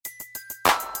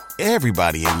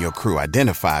Everybody in your crew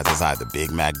identifies as either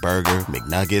Big Mac Burger,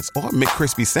 McNuggets, or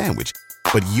McCrispy Sandwich.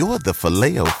 But you're the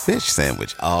Filet-O-Fish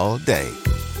Sandwich all day.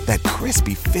 That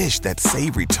crispy fish, that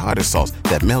savory tartar sauce,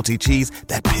 that melty cheese,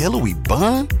 that pillowy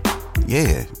bun.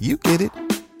 Yeah, you get it.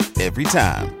 Every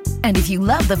time. And if you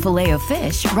love the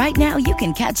Filet-O-Fish, right now you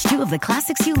can catch two of the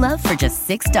classics you love for just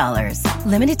 $6.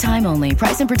 Limited time only.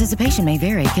 Price and participation may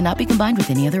vary. Cannot be combined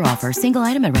with any other offer. Single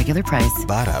item at regular price.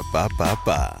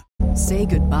 Ba-da-ba-ba-ba. Say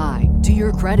goodbye to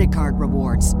your credit card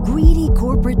rewards. Greedy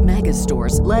corporate mega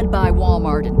stores, led by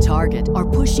Walmart and Target, are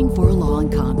pushing for a law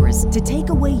in Congress to take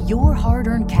away your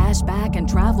hard-earned cash back and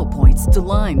travel points to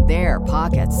line their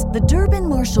pockets. The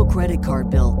Durbin-Marshall credit card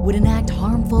bill would enact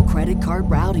harmful credit card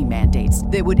routing mandates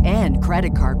that would end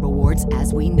credit card rewards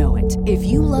as we know it. If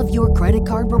you love your credit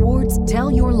card rewards, tell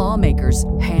your lawmakers,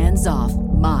 hands off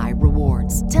my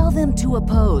rewards. Tell them to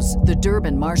oppose the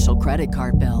Durbin-Marshall credit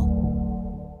card bill.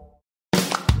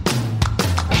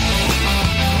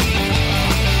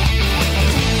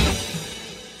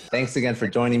 Thanks again for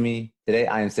joining me. Today,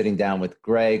 I am sitting down with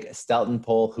Greg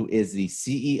Steltenpohl, who is the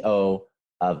CEO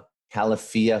of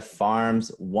Califia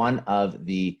Farms, one of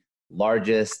the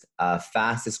largest,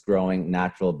 fastest growing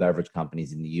natural beverage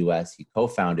companies in the U.S. He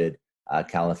co-founded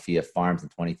Califia Farms in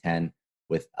 2010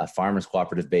 with a farmers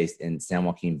cooperative based in San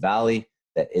Joaquin Valley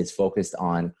that is focused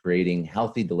on creating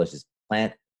healthy, delicious,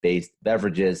 plant-based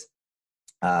beverages.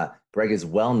 Greg is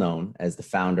well known as the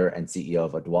founder and CEO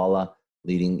of Odwalla,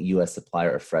 leading U.S.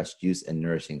 supplier of fresh juice and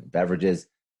nourishing beverages.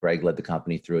 Greg led the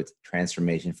company through its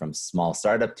transformation from small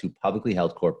startup to publicly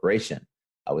held corporation,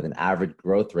 with an average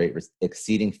growth rate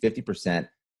exceeding 50%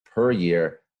 per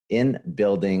year. In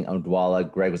building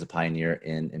Odwalla, Greg was a pioneer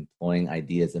in employing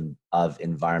ideas of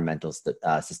environmental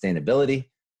sustainability,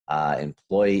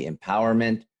 employee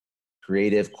empowerment,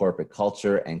 creative corporate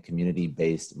culture, and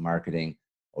community-based marketing.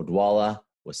 Odwalla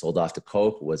was sold off to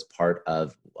Coke, was part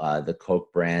of the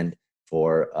Coke brand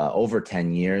for over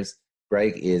 10 years.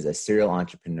 Greg is a serial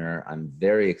entrepreneur. I'm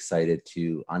very excited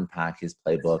to unpack his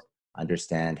playbook,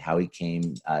 understand how he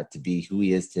came to be who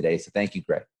he is today. So thank you,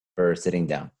 Greg, for sitting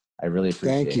down. I really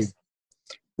appreciate it. Thank you.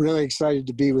 Really excited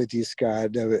to be with you,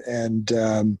 Scott,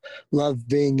 and love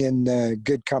being in the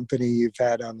good company you've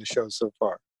had on the show so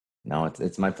far. No,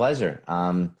 it's my pleasure.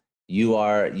 You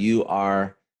are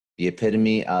the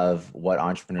epitome of what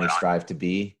entrepreneurs strive to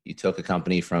be. You took a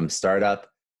company from startup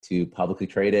to publicly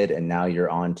traded, and now you're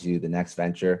on to the next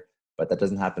venture. But that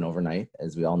doesn't happen overnight,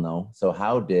 as we all know. So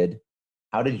how did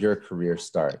your career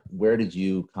start? Where did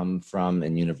you come from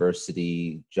in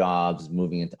university, jobs,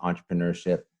 moving into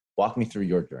entrepreneurship? Walk me through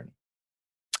your journey.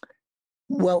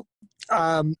 Well,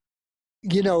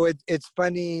 it's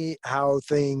funny how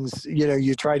things,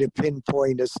 you try to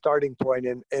pinpoint a starting point.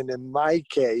 And in my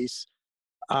case,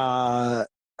 a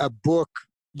book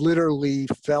literally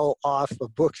fell off a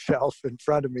bookshelf in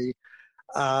front of me.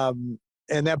 And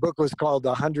that book was called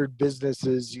 100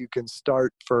 Businesses You Can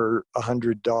Start for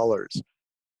 $100.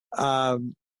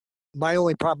 My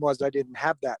only problem was I didn't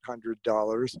have that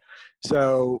 $100.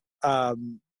 So,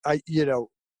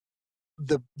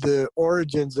 the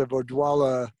origins of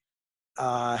Odwalla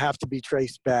have to be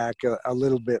traced back a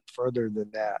little bit further than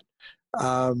that.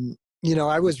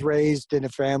 I was raised in a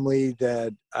family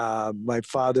that my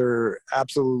father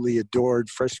absolutely adored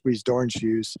fresh squeezed orange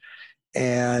juice.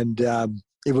 And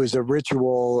it was a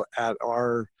ritual at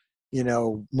our,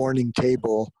 morning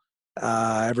table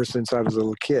ever since I was a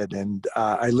little kid. And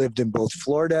I lived in both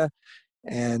Florida.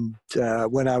 And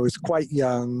when I was quite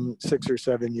young, 6 or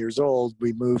 7 years old,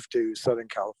 we moved to Southern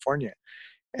California.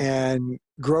 And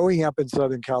growing up in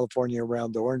Southern California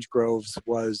around the orange groves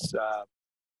was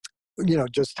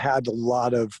just had a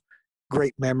lot of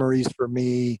great memories for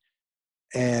me,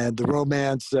 and the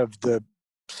romance of the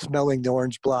smelling the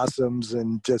orange blossoms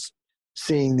and just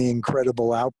seeing the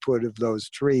incredible output of those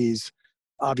trees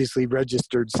obviously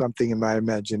registered something in my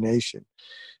imagination.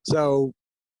 So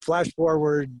flash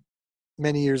forward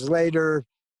many years later,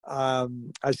 I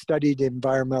studied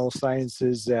environmental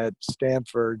sciences at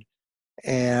Stanford.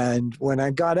 And when I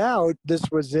got out, this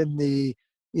was in the,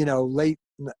 late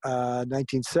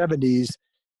 1970s.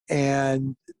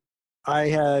 And I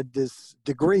had this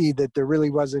degree that there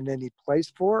really wasn't any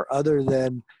place for other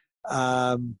than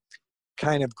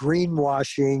kind of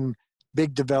greenwashing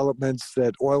big developments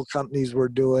that oil companies were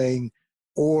doing,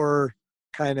 or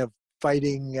kind of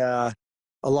fighting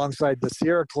alongside the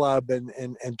Sierra Club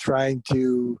and trying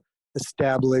to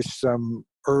establish some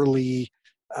early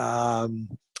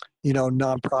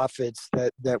nonprofits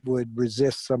that would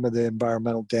resist some of the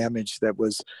environmental damage that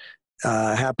was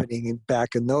happening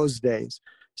back in those days.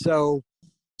 So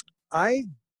I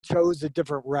chose a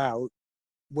different route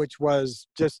which was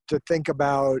just to think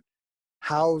about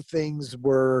how things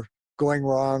were going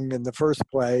wrong in the first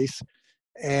place.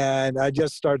 And I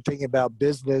just started thinking about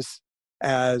business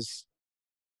as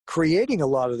creating a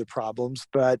lot of the problems,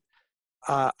 but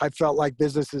I felt like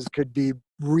businesses could be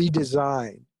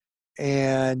redesigned.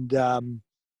 And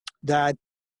that,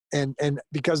 and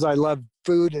because I love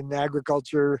food and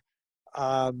agriculture,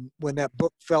 when that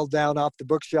book fell down off the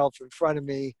bookshelf in front of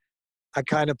me, I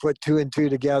kind of put two and two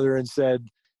together and said,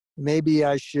 maybe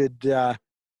I should,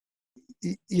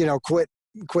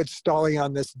 quit stalling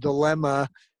on this dilemma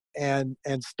and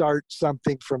start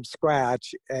something from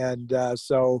scratch. And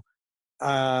so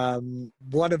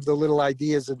one of the little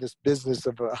ideas in this business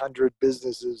of 100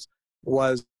 businesses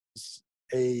was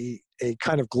a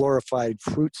kind of glorified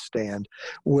fruit stand,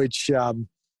 which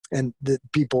and the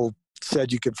people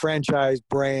said you could franchise,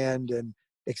 brand, and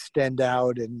extend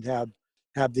out and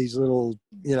have these little,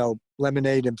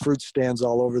 lemonade and fruit stands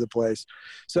all over the place.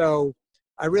 So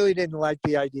I really didn't like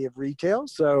the idea of retail.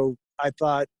 So I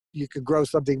thought you could grow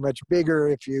something much bigger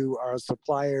if you are a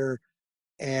supplier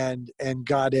and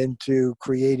got into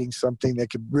creating something that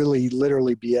could really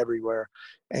literally be everywhere.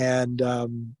 And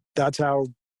that's how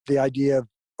the idea of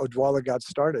Odwalla got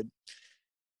started.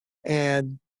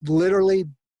 And literally,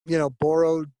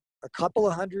 borrowed a couple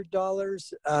of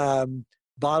 $100,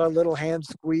 bought a little hand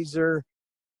squeezer,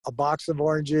 a box of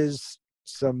oranges,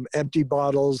 some empty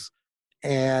bottles,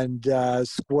 and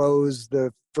squoze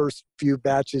the first few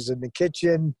batches in the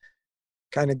kitchen.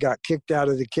 Kind of got kicked out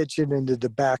of the kitchen into the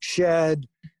back shed.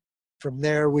 From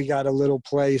there, we got a little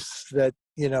place that,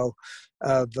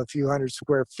 of a few hundred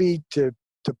square feet to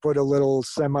put a little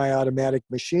semi-automatic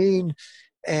machine.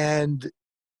 And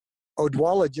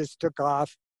Odwalla just took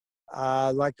off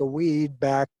like a weed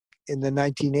back in the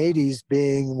 1980s,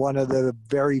 being one of the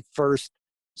very first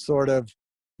sort of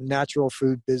natural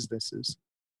food businesses.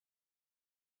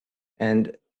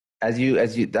 And as you,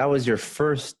 that was your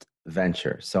first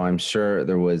venture. So I'm sure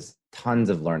there was tons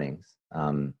of learnings.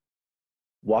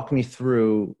 Walk me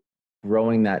through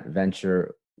growing that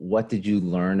venture. What did you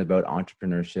learn about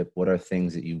entrepreneurship? What are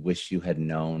things that you wish you had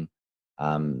known?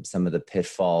 Some of the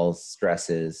pitfalls,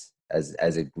 stresses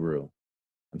as it grew.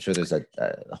 I'm sure there's a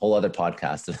whole other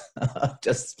podcast of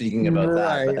just speaking about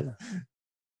that.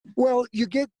 Well, you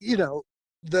get,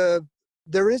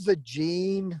 there is a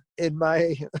gene in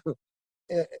my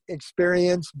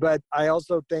experience, but I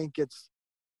also think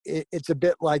it's a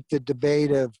bit like the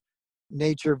debate of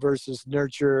nature versus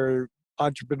nurture.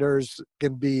 Entrepreneurs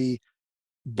can be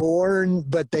born,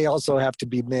 but they also have to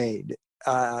be made,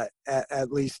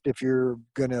 at least if you're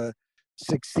going to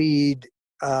succeed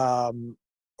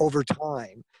over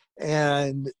time.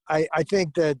 And I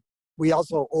think that we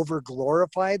also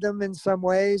over-glorify them in some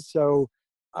ways. So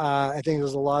I think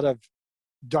there's a lot of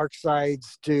dark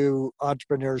sides to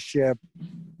entrepreneurship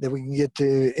that we can get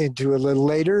into a little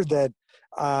later that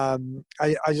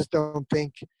I just don't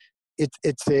think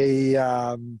it's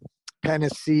a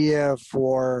panacea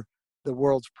for the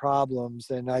world's problems.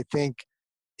 And I think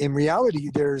in reality,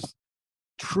 there's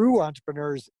true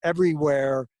entrepreneurs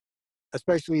everywhere,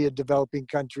 especially in developing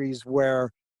countries where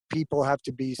people have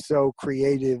to be so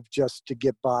creative just to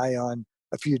get by on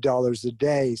a few dollars a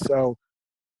day. So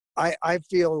I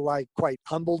feel like quite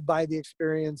humbled by the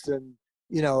experience and,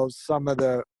 some of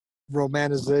the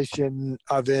romanticization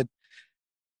of it.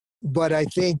 But I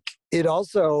think it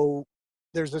also,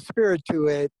 there's a spirit to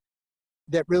it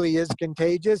that really is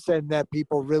contagious and that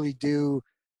people really do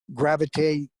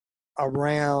gravitate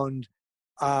around,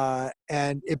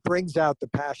 and it brings out the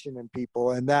passion in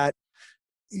people. And that,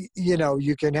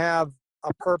 you can have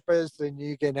a purpose and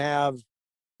you can have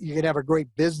a great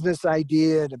business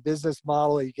idea and a business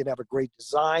model. You can have a great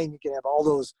design. You can have all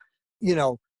those,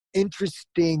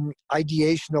 interesting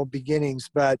ideational beginnings.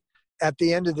 But at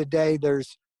the end of the day,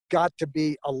 there's got to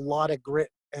be a lot of grit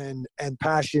and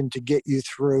passion to get you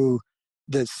through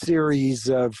the series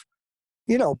of,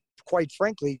 quite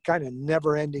frankly, kind of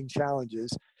never-ending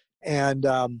challenges. And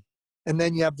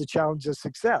then you have the challenge of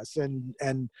success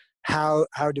and how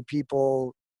do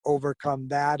people overcome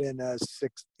that in a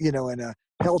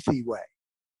healthy way.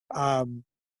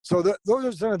 So those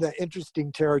are some of the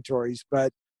interesting territories.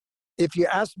 But if you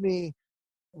ask me,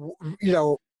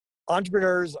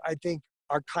 entrepreneurs, I think,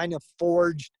 are kind of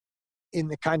forged in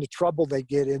the kind of trouble they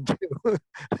get into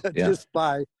just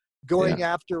by going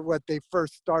after what they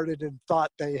first started and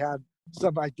thought they had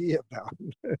some idea about.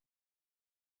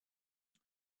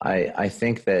 I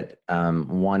think that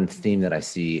one theme that I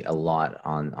see a lot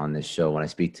on this show when I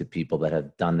speak to people that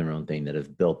have done their own thing, that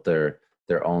have built their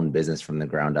own business from the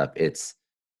ground up, it's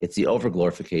the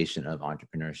overglorification of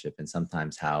entrepreneurship and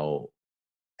sometimes how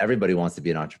everybody wants to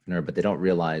be an entrepreneur, but they don't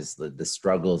realize the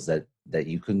struggles that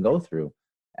you can go through.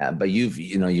 But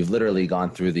you've literally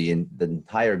gone through the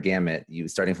entire gamut. You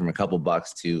starting from a couple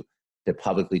bucks to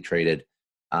publicly traded.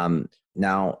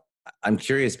 Now, I'm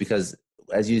curious because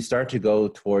as you start to go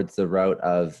towards the route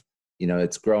of,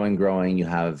 it's growing, you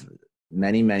have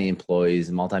many, many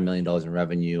employees, multi-million dollars in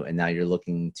revenue, and now you're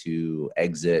looking to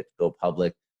exit, go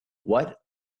public. What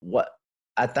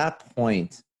at that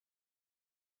point,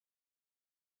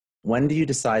 when do you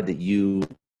decide that you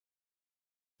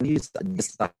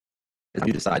decide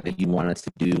that you wanted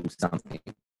to do something?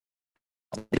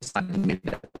 You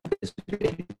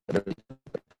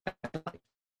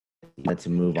wanted to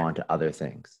move on to other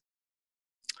things.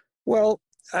 Well,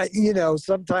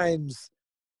 sometimes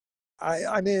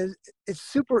I mean, it's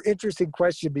super interesting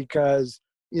question because,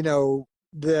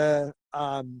 the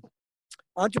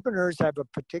entrepreneurs have a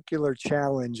particular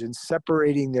challenge in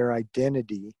separating their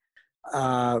identity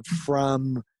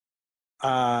from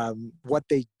what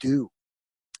they do.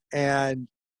 And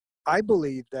I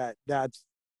believe that that's,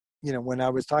 when I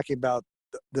was talking about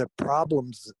the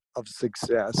problems of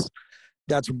success,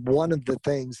 that's one of the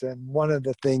things, and one of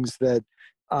the things that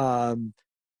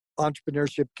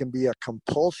entrepreneurship can be a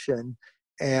compulsion,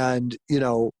 and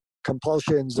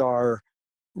compulsions are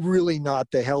really not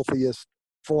the healthiest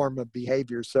form of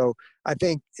behavior. So I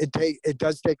think it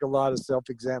does take a lot of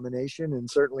self-examination, and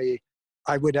certainly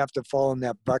I would have to fall in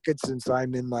that bucket since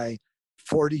I'm in my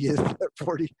 40th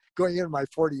going into my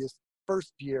 40th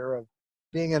first year of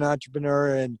being an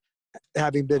entrepreneur and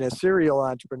having been a serial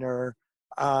entrepreneur.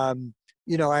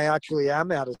 I actually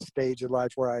am at a stage of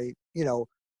life where I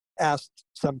asked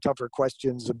some tougher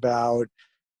questions about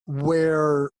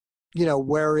where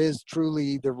is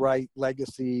truly the right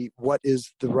legacy, what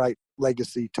is the right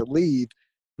legacy to leave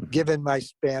given my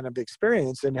span of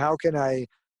experience, and how can I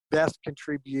best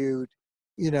contribute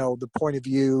the point of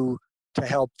view to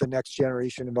help the next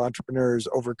generation of entrepreneurs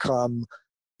overcome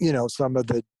some of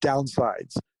the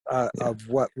downsides of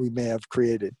what we may have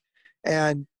created.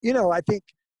 And I think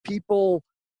people,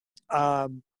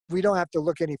 we don't have to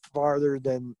look any farther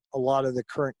than a lot of the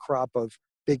current crop of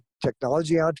big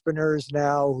technology entrepreneurs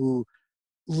now who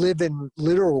live in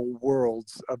literal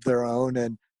worlds of their own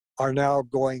and are now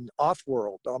going off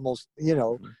world almost.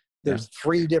 There's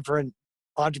 3 different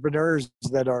entrepreneurs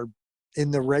that are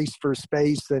in the race for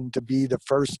space and to be the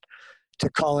first to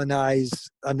colonize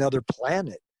another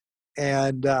planet.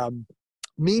 And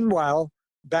meanwhile,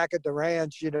 back at the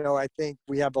ranch, I think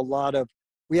we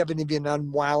haven't even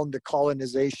unwound the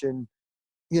colonization,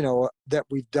 that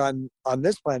we've done on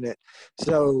this planet.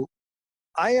 So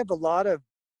I have a lot of,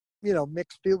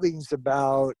 mixed feelings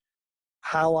about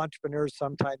how entrepreneurs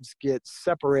sometimes get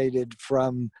separated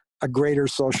from a greater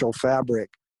social fabric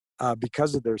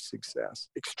because of their success,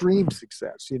 extreme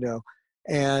success,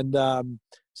 And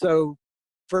so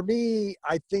for me,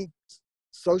 I think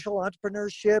social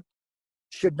entrepreneurship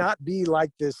should not be like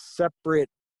this separate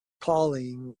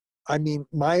calling. I mean,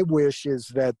 my wish is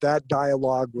that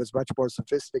dialogue was much more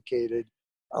sophisticated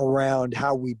around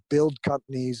how we build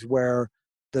companies where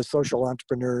the social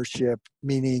entrepreneurship,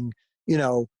 meaning,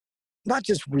 not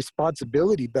just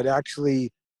responsibility, but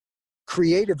actually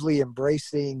creatively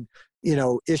embracing,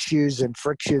 issues and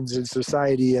frictions in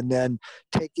society, and then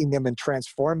taking them and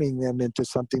transforming them into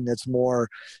something that's more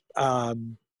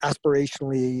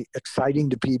aspirationally exciting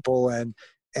to people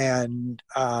and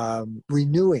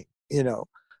renewing,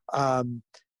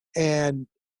 and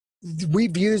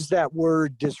we've used that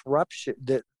word disruption,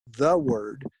 the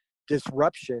word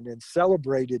disruption, and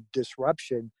celebrated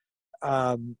disruption.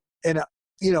 And I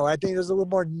think there's a little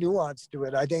more nuance to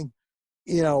it. I think,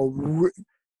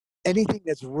 anything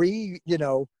that's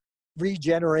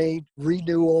regenerate,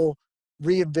 renewal,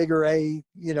 reinvigorate,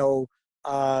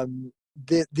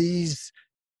 these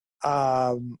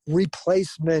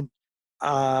replacement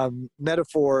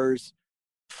metaphors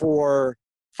for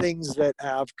things that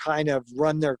have kind of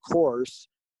run their course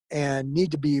and need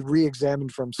to be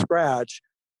re-examined from scratch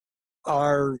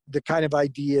are the kind of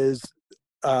ideas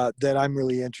that I'm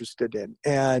really interested in.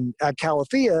 And at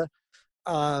Califia,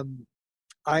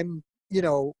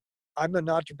 I'm an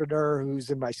entrepreneur who's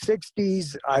in my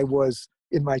 60s. I was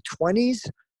in my 20s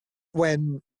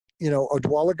when,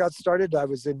 Odwalla got started. I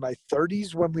was in my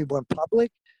 30s when we went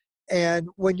public. And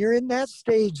when you're in that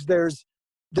stage, there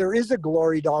is a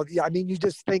glory dog. I mean, you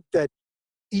just think that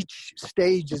each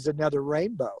stage is another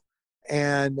rainbow.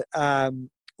 And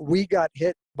we got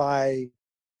hit by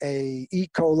a E.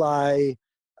 coli,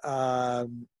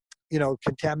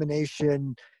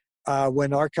 contamination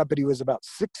when our company was about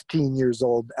 16 years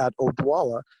old at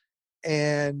Odwalla.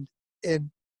 And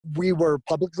we were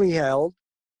publicly held.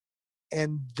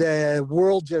 the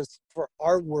world for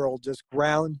our world just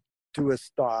ground to a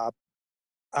stop.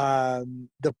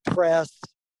 The press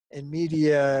and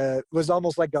media was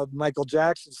almost like a Michael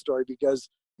Jackson story because,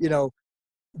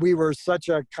 we were such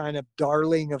a kind of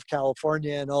darling of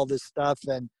California and all this stuff.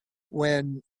 And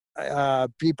when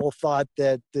people thought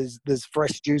that this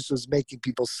fresh juice was making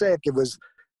people sick, it was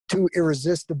too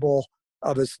irresistible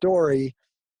of a story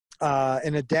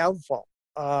and a downfall.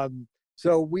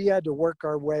 So we had to work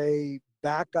our way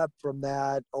back up from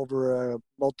that over a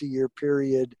multi-year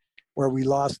period where we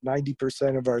lost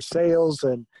 90% of our sales.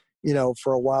 And,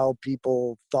 for a while,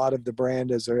 people thought of the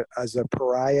brand as a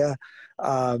pariah.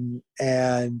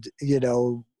 And,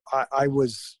 I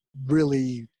was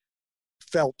really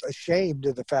felt ashamed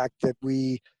of the fact that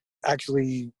we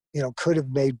actually, could have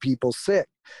made people sick.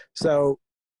 So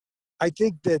I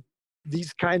think that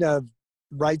these kind of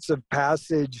rites of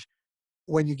passage,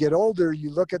 when you get older,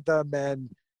 you look at them and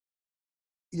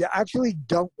you actually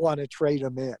don't want to trade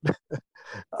them in.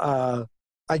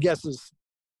 I guess is,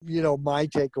 my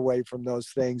takeaway from those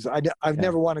things. I've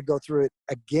never want to go through it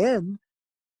again,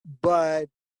 but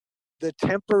the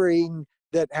tempering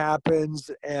that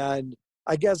happens, and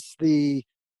I guess the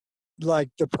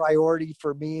priority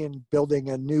for me in building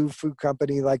a new food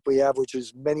company like we have, which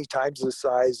is many times the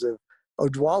size of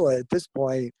Odwalla at this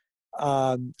point,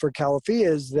 for Califia,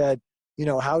 is that,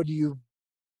 how do you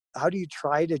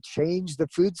try to change the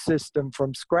food system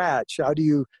from scratch? How do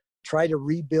you try to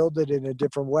rebuild it in a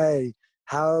different way?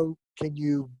 How can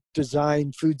you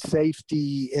design food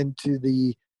safety into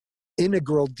the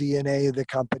integral DNA of the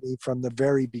company from the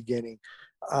very beginning?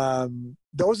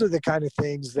 Those are the kind of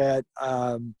things that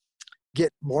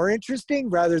get more interesting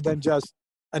rather than just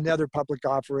another public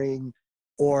offering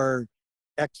or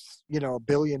 $1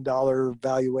 billion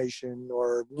valuation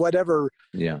or whatever,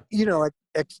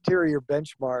 exterior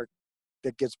benchmark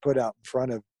that gets put out in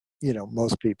front of,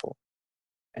 most people.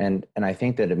 And I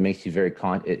think that it makes you very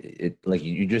like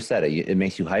you just said, it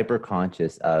makes you hyper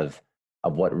conscious of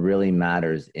what really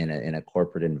matters in a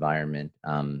corporate environment.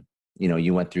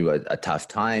 You went through a tough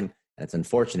time, and it's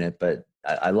unfortunate, but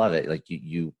I love it. Like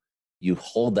you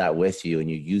hold that with you, and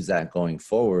you use that going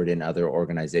forward in other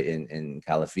organizations, in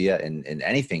Califia, and in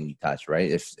anything you touch.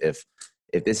 Right? If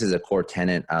this is a core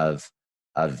tenet of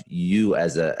you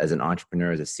as an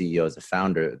entrepreneur, as a CEO, as a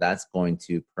founder, that's going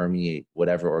to permeate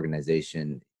whatever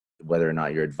organization, whether or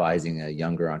not you're advising a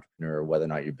younger entrepreneur or whether or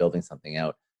not you're building something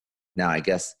out. Now, I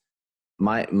guess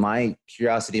my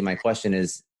curiosity, my question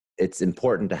is, it's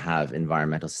important to have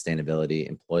environmental sustainability,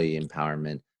 employee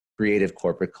empowerment, creative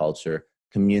corporate culture,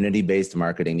 community-based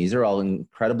marketing. These are all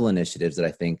incredible initiatives that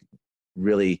I think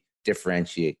really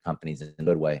differentiate companies in a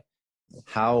good way.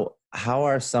 How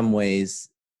are some ways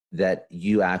that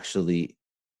you actually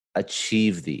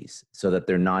achieve these so that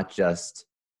they're not just,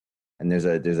 and there's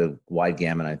a wide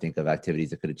gamut, I think, of activities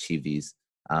that could achieve these.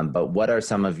 But what are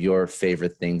some of your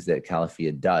favorite things that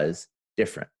Califia does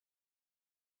different?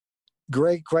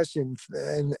 Great question.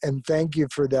 And thank you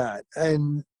for that.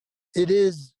 And it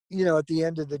is, at the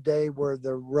end of the day where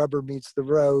the rubber meets the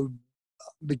road,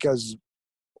 because,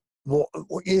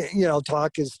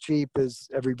 talk is cheap, as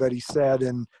everybody said.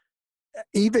 And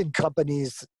even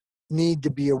companies need to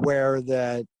be aware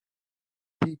that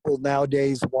people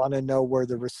nowadays want to know where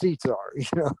the receipts are,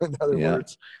 in other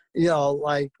words,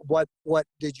 like what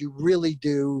did you really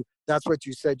do? That's what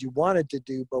you said you wanted to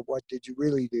do, but what did you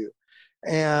really do?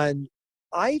 And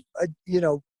I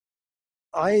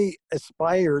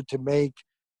aspire to make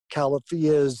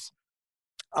Califia's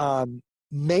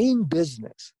main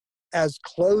business as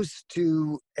close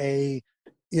to a,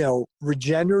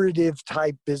 regenerative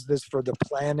type business for the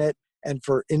planet and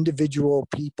for individual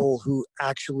people who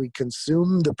actually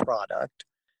consume the product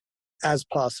as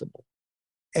possible.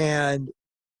 And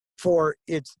for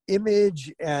its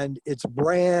image and its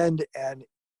brand and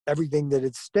everything that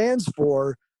it stands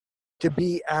for to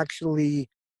be actually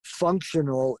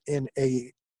functional in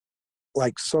a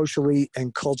socially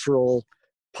and cultural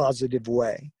positive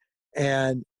way.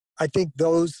 And I think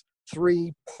those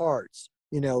three parts,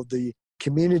 the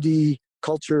community,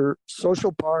 culture,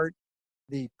 social part,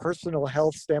 the personal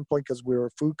health standpoint, because we're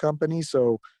a food company.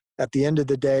 So at the end of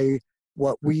the day,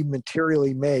 what we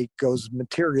materially make goes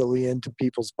materially into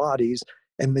people's bodies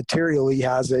and materially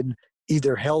has an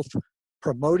either health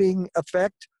promoting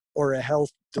effect or a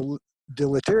health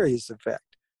deleterious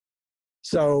effect.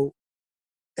 So,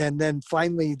 and then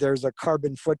finally, there's a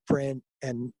carbon footprint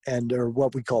and or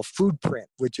what we call food print,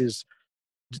 which is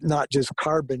not just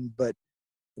carbon, but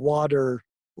water,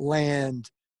 land,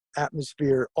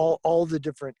 atmosphere, all the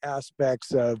different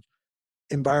aspects of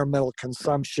environmental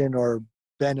consumption or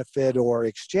benefit or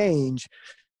exchange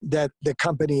that the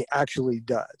company actually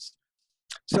does.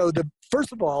 So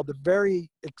first of all, the very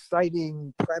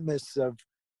exciting premise of,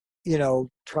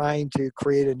 trying to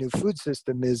create a new food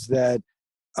system is that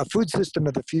a food system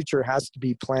of the future has to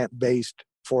be plant-based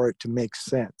for it to make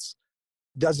sense.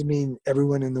 Doesn't mean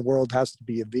everyone in the world has to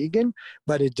be a vegan,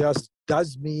 but it just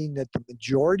does mean that the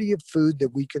majority of food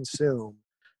that we consume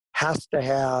has to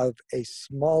have a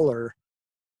smaller,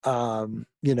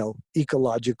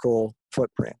 ecological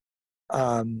footprint,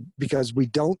 because we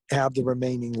don't have the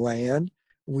remaining land.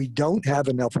 We don't have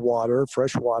enough water,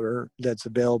 fresh water, that's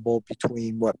available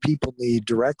between what people need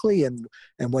directly and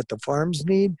what the farms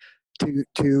need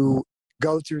to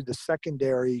go through the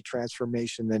secondary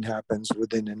transformation that happens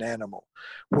within an animal,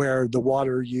 where the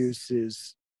water use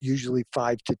is usually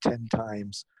 5 to 10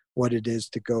 times what it is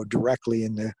to go directly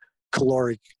in the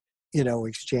caloric,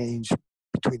 exchange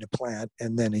between a plant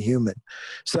and then a human.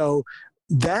 So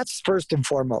that's first and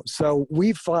foremost. So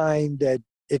we find that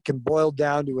it can boil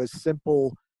down to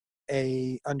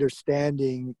a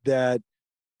understanding that,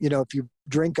 if you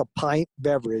drink a pint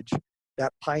beverage,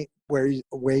 that pint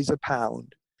weighs a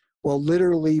pound. Well,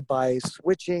 literally by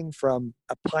switching from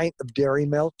a pint of dairy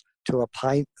milk to a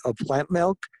pint of plant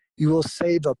milk, you will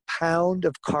save a pound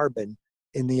of carbon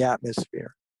in the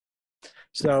atmosphere.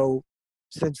 So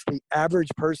since the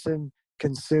average person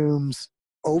consumes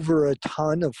over a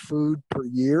ton of food per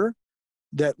year,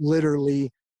 that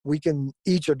literally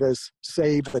each of us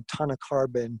save a ton of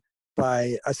carbon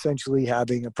by essentially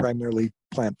having a primarily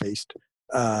plant-based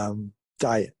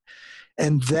diet.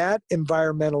 And that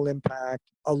environmental impact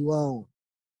alone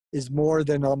is more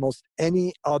than almost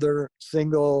any other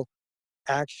single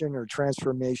action or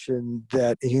transformation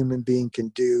that a human being can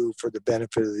do for the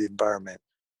benefit of the environment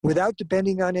without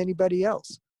depending on anybody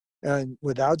else and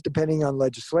without depending on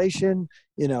legislation,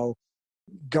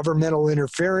 governmental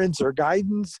interference or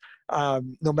guidance.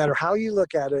 No matter how you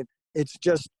look at it, it's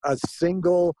just a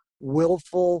single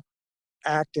willful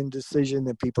act and decision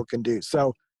that people can do.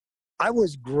 So I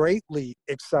was greatly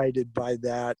excited by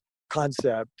that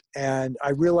concept. And I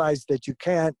realized that you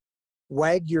can't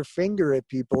wag your finger at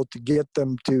people to get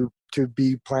them to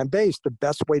be plant-based. The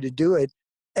best way to do it,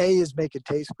 A, is make it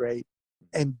taste great,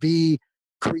 and B,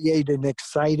 create an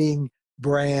exciting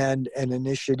brand and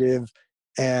initiative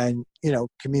and,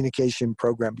 communication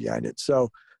program behind it. So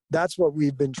that's what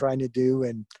we've been trying to do.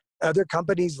 And other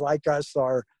companies like us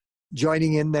are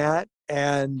joining in that.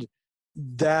 And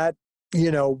that,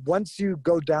 once you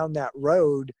go down that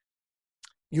road,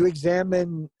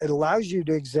 it allows you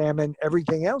to examine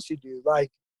everything else you do,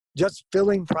 like just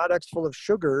filling products full of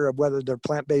sugar, whether they're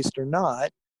plant-based or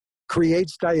not,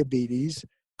 creates diabetes,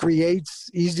 creates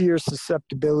easier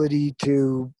susceptibility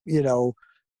to,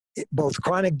 both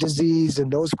chronic disease,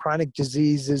 and those chronic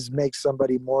diseases make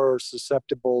somebody more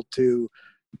susceptible to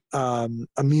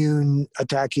immune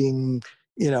attacking,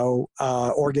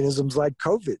 organisms like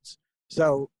COVIDs.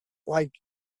 So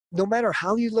no matter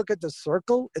how you look at the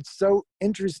circle, it's so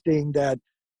interesting that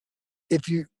if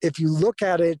you look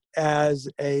at it as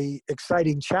a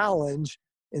exciting challenge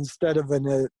instead of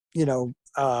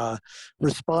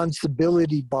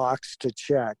responsibility box to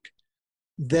check,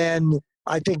 then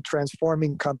I think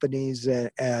transforming companies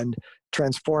and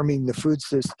transforming the food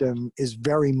system is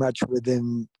very much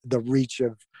within the reach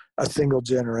of a single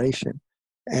generation.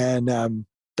 And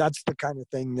that's the kind of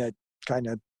thing that kind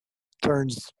of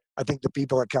turns, I think, the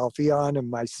people at Califia on, and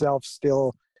myself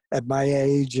still at my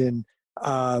age. And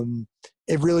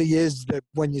it really is that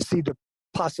when you see the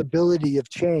possibility of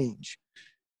change,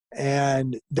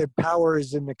 and the power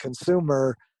is in the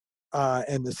consumer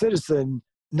and the citizen,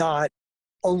 not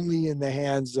only in the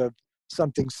hands of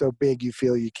something so big you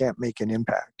feel you can't make an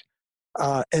impact.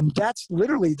 And that's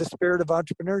literally the spirit of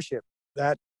entrepreneurship,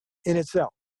 that in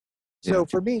itself. So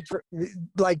for me,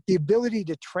 the ability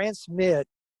to transmit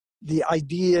the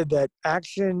idea that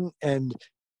action and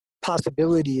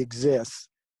possibility exists,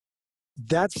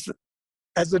 that's,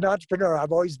 as an entrepreneur,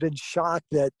 I've always been shocked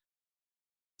that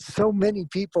so many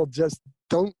people just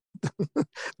don't,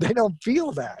 they don't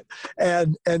feel that.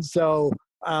 And so,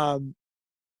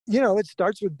 it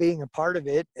starts with being a part of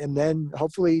it, and then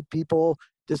hopefully people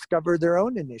discover their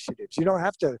own initiatives. You don't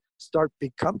have to start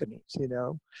big companies,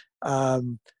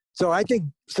 So I think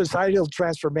societal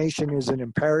transformation is an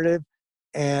imperative,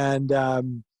 and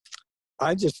I'm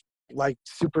just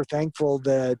super thankful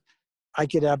that I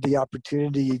could have the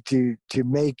opportunity to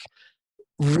make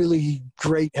really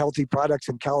great healthy products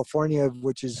in California,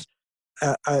 which is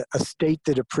a state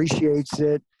that appreciates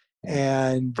it,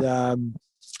 and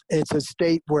it's a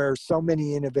state where so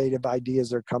many innovative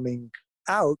ideas are coming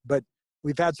out, but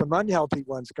we've had some unhealthy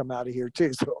ones come out of here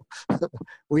too. So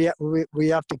we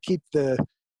have to keep the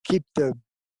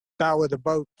bow of the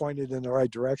boat pointed in the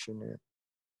right direction there.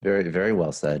 Very, very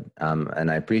well said. And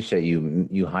I appreciate you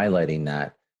highlighting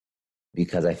that,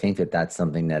 because I think that that's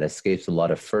something that escapes a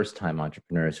lot of first-time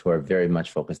entrepreneurs who are very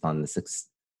much focused on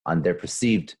on their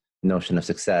perceived notion of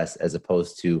success, as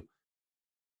opposed to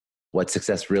what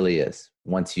success really is.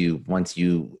 Once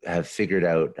you have figured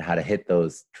out how to hit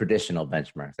those traditional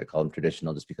benchmarks, I call them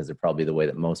traditional just because they're probably the way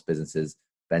that most businesses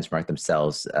benchmark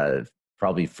themselves,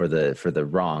 probably for the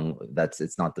wrong.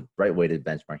 It's not the right way to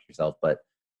benchmark yourself, but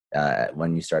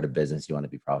when you start a business, you want to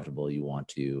be profitable. You want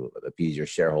to appease your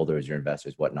shareholders, your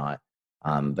investors, whatnot.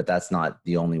 But that's not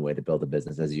the only way to build a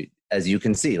business. As you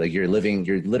can see, like you're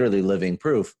literally living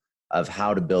proof of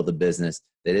how to build a business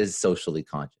that is socially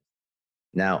conscious.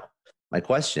 Now, my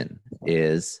question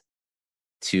is,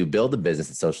 to build a business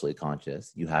that's socially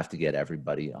conscious, you have to get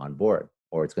everybody on board,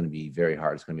 or it's going to be very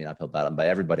hard. It's going to be an uphill battle. And by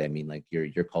everybody, I mean like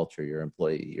your culture, your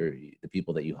employee, the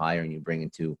people that you hire and you bring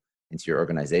into your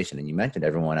organization. And you mentioned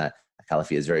everyone at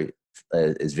Califia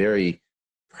is very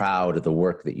proud of the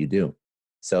work that you do.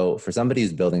 So for somebody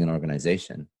who's building an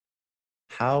organization,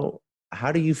 how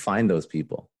do you find those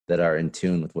people that are in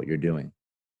tune with what you're doing?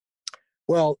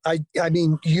 Well, I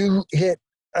mean, you hit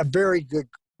a very good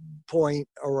point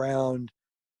around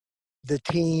the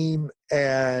team,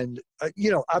 and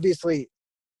obviously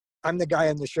I'm the guy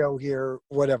on the show here,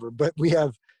 whatever, but we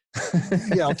have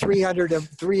 300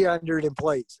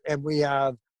 employees, and we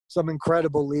have some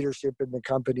incredible leadership in the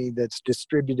company that's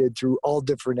distributed through all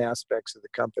different aspects of the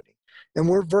company. And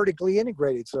we're vertically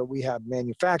integrated. So we have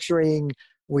manufacturing,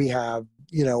 we have,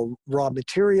 raw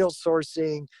material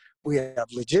sourcing, we have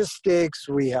logistics,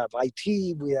 we have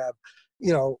IT, we have,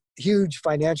 huge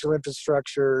financial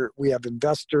infrastructure. We have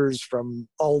investors from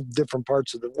all different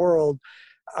parts of the world.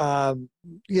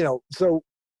 So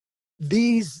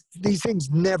these things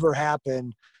never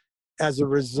happen as a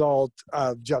result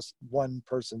of just one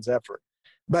person's effort.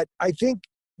 But I think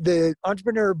the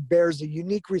entrepreneur bears a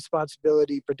unique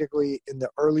responsibility, particularly in the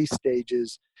early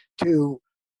stages, to,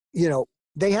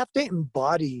 they have to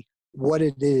embody what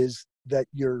it is that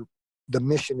the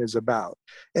mission is about.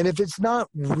 And if it's not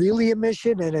really a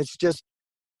mission and it's just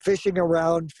fishing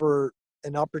around for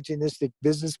an opportunistic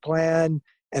business plan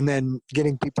and then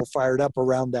getting people fired up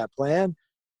around that plan,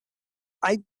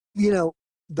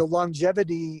 the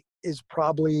longevity is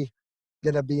probably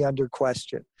going to be under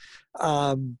question.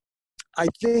 I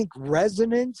think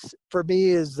resonance for me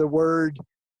is the word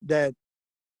that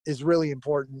is really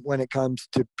important when it comes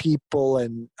to people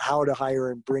and how to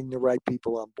hire and bring the right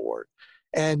people on board.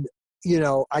 And,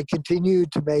 I continue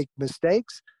to make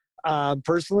mistakes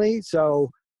personally.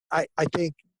 So I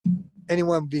think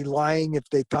anyone would be lying if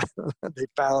they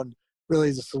found really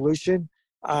the solution,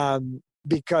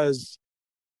 because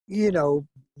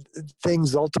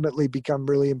things ultimately become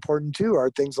really important too,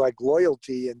 are things like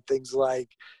loyalty and things like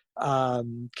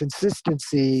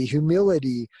consistency,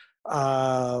 humility.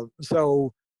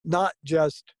 So not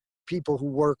just people who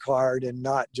work hard and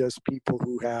not just people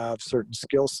who have certain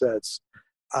skill sets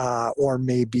or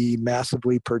may be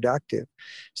massively productive.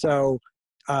 So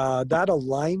that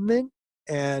alignment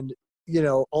and,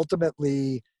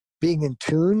 ultimately being in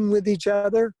tune with each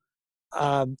other,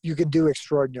 you can do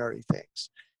extraordinary things.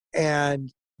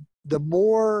 And the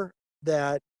more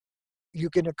that you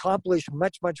can accomplish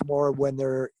much, much more when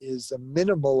there is a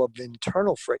minimal of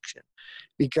internal friction,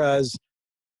 because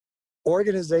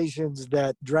organizations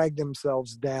that drag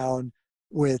themselves down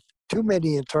with too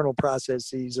many internal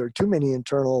processes or too many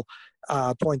internal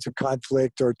points of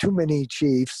conflict or too many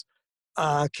chiefs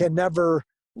can never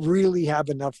really have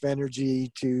enough energy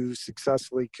to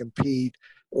successfully compete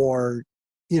or,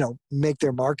 make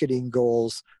their marketing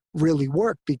goals really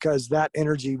work, because that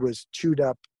energy was chewed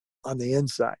up on the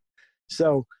inside.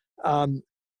 So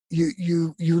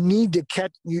you need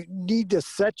to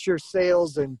set your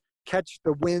sails and catch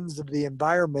the winds of the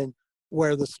environment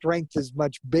where the strength is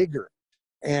much bigger.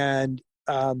 And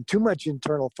too much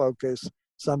internal focus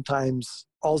sometimes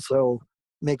also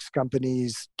makes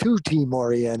companies too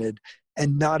team-oriented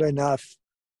and not enough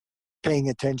paying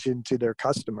attention to their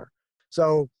customer.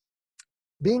 So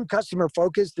being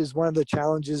customer-focused is one of the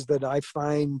challenges that I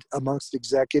find amongst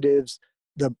executives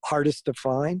the hardest to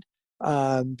find,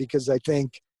 because I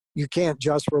think you can't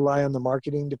just rely on the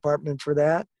marketing department for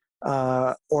that,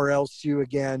 or else you,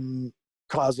 again,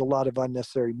 cause a lot of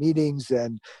unnecessary meetings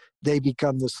and they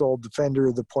become the sole defender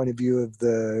of the point of view of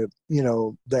the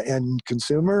end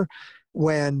consumer,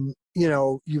 when,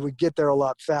 you would get there a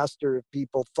lot faster if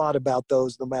people thought about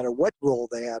those no matter what role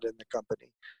they had in the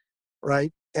company,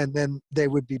 right? and then they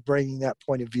would be bringing that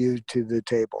point of view to the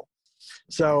table.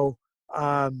 So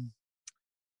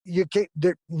you can't,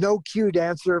 there's no cute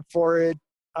answer for it.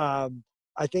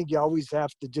 I think you always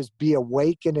have to just be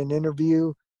awake in an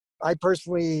interview. I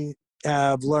personally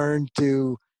have learned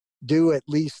to do at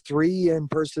least 3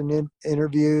 in-person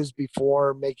interviews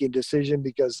before making a decision,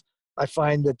 because I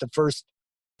find that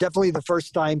definitely the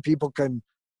first time people can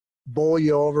bowl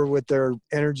you over with their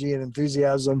energy and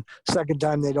enthusiasm. Second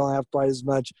time, they don't have quite as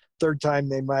much. Third time,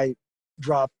 they might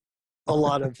drop a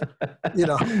lot of,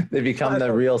 they become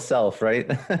their real self, right?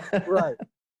 Right.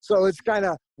 So it's kind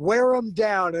of wear them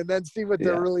down and then see what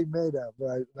they're really made of,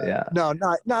 right? Yeah. No,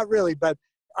 not really, but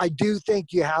I do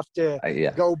think you have to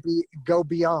go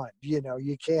beyond.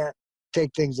 You can't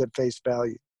take things at face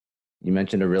value. You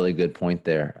mentioned a really good point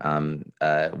there.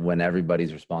 When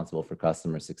everybody's responsible for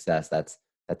customer success, that's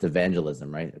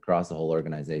evangelism, right? Across the whole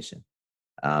organization.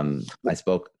 Go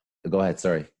ahead.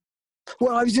 Sorry.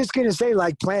 Well, I was just going to say,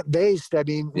 like, plant-based. I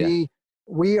mean,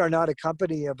 we are not a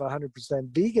company of 100%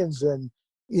 vegans. And,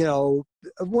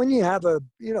 when you have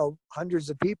hundreds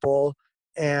of people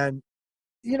and,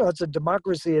 it's a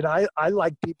democracy, and I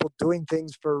like people doing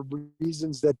things for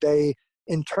reasons that they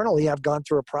internally have gone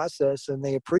through a process and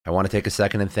they appreciate. I want to take a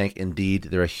second and thank Indeed.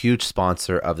 They're a huge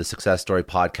sponsor of the Success Story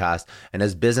podcast. And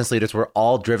as business leaders, we're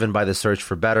all driven by the search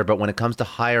for better. But when it comes to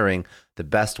hiring, the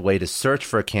best way to search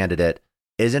for a candidate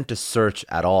isn't to search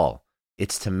at all.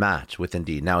 It's to match with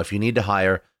Indeed. Now, if you need to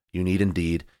hire, you need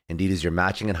Indeed. Indeed is your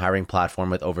matching and hiring platform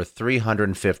with over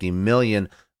 350 million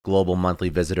global monthly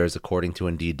visitors, according to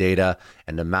Indeed data,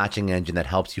 and a matching engine that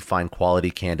helps you find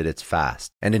quality candidates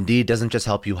fast. And Indeed doesn't just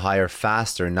help you hire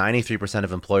faster. 93%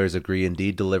 of employers agree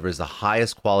Indeed delivers the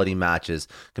highest quality matches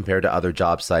compared to other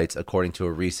job sites, according to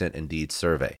a recent Indeed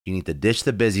survey. You need to ditch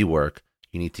the busy work.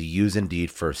 You need to use Indeed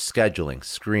for scheduling,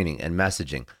 screening, and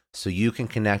messaging so you can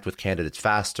connect with candidates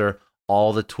faster.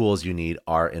 All the tools you need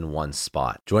are in one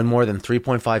spot. Join more than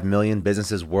 3.5 million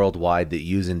businesses worldwide that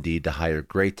use Indeed to hire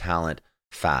great talent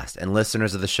fast. And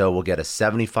listeners of the show will get a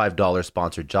 $75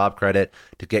 sponsored job credit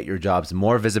to get your jobs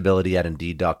more visibility at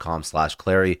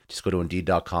Indeed.com/Clary. Just go to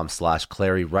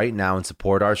Indeed.com/Clary right now and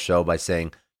support our show by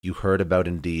saying you heard about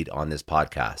Indeed on this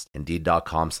podcast.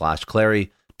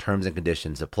 Indeed.com/Clary. Terms and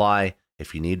conditions apply.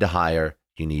 If you need to hire,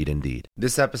 you need Indeed.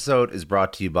 This episode is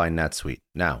brought to you by NetSuite.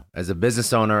 Now, as a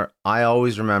business owner, I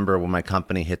always remember when my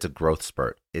company hits a growth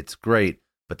spurt. It's great,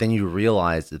 but then you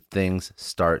realize that things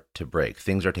start to break.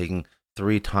 Things are taking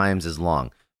 3 times as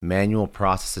long. Manual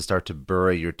processes start to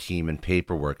bury your team in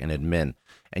paperwork and admin,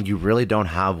 and you really don't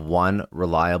have one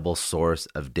reliable source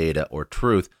of data or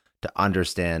truth to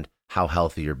understand how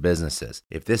healthy your business is.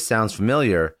 If this sounds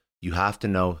familiar, you have to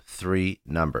know 3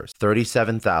 numbers.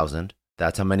 37,000,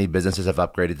 that's how many businesses have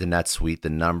upgraded to NetSuite, the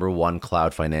 #1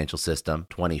 cloud financial system.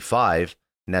 25,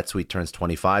 NetSuite turns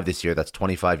 25 this year. That's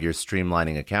 25 years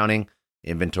streamlining accounting,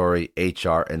 inventory,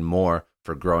 HR, and more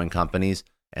for growing companies.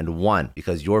 And 1,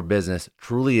 because your business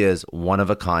truly is one of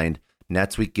a kind,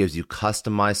 NetSuite gives you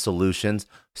customized solutions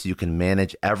so you can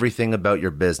manage everything about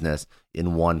your business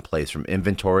in one place, from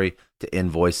inventory to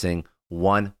invoicing,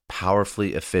 one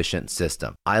powerfully efficient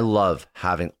system. I love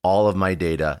having all of my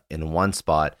data in one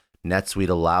spot. NetSuite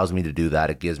allows me to do that.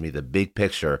 It gives me the big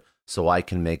picture so I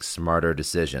can make smarter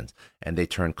decisions. And they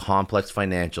turn complex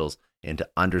financials into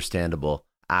understandable,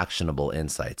 actionable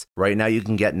insights. Right now, you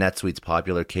can get NetSuite's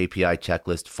popular KPI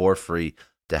checklist for free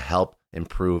to help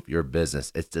improve your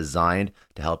business. It's designed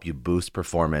to help you boost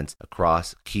performance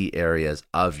across key areas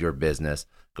of your business.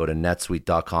 Go to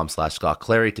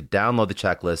netsuite.com/ScottClary to download the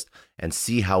checklist and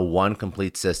see how one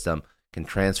complete system can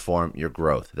transform your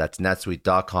growth. That's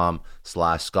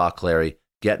netsuite.com/ScottClary.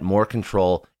 Get more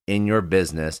control in your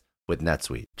business with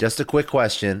NetSuite. Just a quick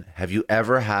question. Have you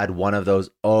ever had one of those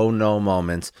oh no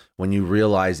moments when you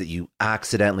realize that you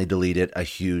accidentally deleted a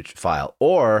huge file?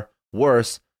 Or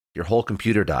worse, your whole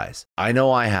computer dies. I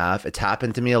know I have. It's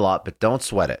happened to me a lot, but don't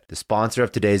sweat it. The sponsor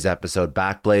of today's episode,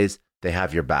 Backblaze, they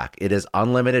have your back. It is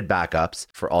unlimited backups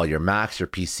for all your Macs, your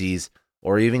PCs,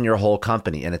 or even your whole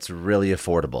company, and it's really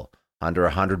affordable, under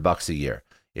 $100 a year.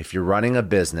 If you're running a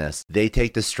business, they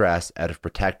take the stress out of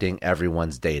protecting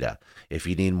everyone's data. If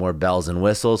you need more bells and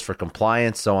whistles for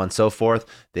compliance, so on and so forth,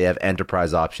 they have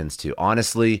enterprise options too.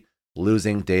 Honestly,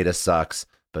 losing data sucks,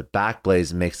 but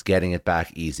Backblaze makes getting it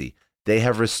back easy. they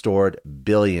have restored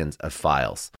billions of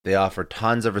files. They offer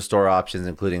tons of restore options,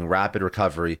 including rapid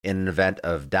recovery in an event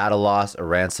of data loss or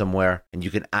ransomware, and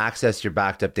you can access your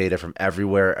backed up data from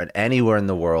everywhere and anywhere in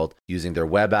the world using their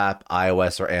web app,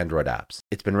 iOS, or Android apps.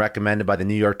 It's been recommended by the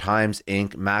New York Times,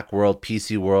 Inc., Macworld,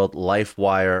 PC World,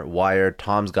 LifeWire, Wired,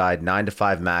 Tom's Guide, 9 to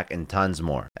 5 Mac, and tons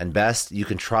more. And best, you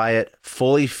can try it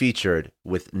fully featured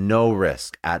with no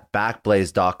risk at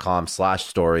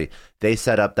backblaze.com/story. They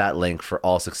set up that link for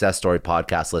all Success Story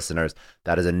podcast listeners.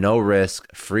 That is a no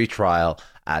risk free trial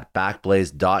at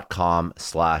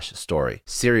backblaze.com/story.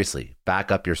 Seriously,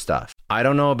 back up your stuff. I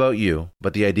don't know about you,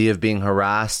 but the idea of being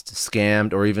harassed,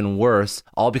 scammed, or even worse,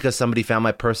 all because somebody found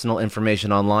my personal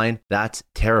information online, that's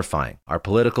terrifying. Our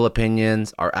political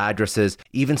opinions, our addresses,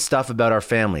 even stuff about our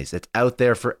families, it's out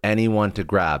there for anyone to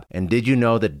grab. And did you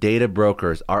know that data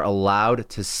brokers are allowed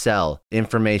to sell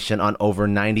information on over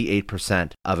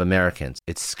 98% of Americans?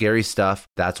 It's scary stuff.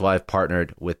 That's why I've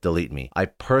partnered with Delete Me. I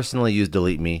personally use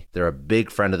Delete Me. They're a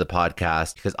big friend of the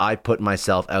podcast because I put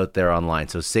myself out there online.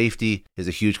 So safety is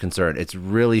a huge concern. It's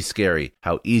really scary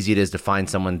how easy it is to find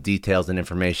someone's details and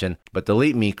information, but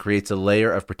Delete Me creates a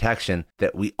layer of protection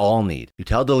that we all need. You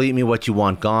tell Delete Me what you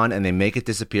want gone, and they make it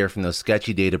disappear from those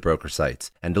sketchy data broker sites.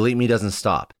 And Delete Me doesn't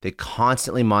stop. They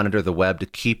constantly monitor the web to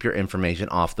keep your information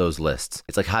off those lists.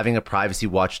 It's like having a privacy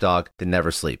watchdog that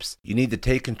never sleeps. You need to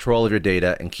take control of your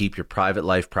data and keep your private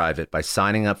life private by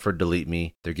signing up for Delete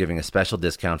Me. They're giving a special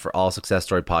discount for all Success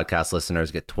Story podcast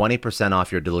listeners. Get 20%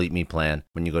 off your Delete Me plan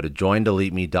when you go to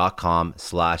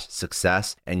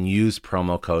joindeleteme.com/success and use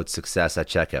promo code success at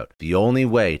checkout. The only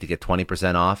way to get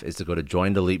 20% off is to go to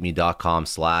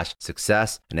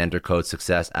joindeleteme.com/success and enter code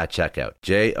success at checkout.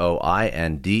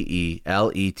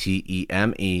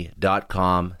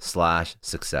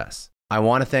 joindeleteme.com/success. I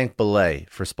want to thank Belay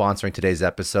for sponsoring today's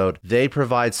episode. They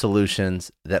provide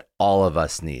solutions that all of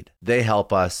us need. They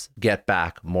help us get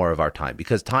back more of our time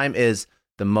because time is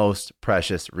the most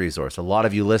precious resource. A lot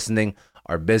of you listening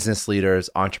are business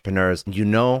leaders, entrepreneurs. You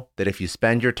know that if you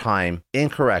spend your time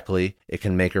incorrectly, it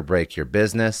can make or break your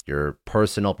business, your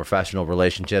personal, professional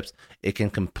relationships. It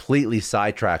can completely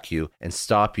sidetrack you and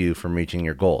stop you from reaching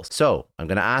your goals. So I'm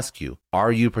going to ask you,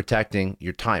 are you protecting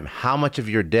your time? How much of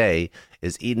your day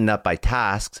is eaten up by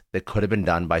tasks that could have been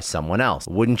done by someone else?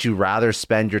 Wouldn't you rather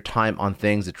spend your time on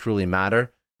things that truly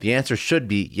matter? The answer should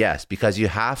be yes, because you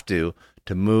have to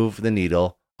move the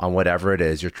needle on whatever it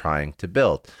is you're trying to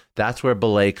build. That's where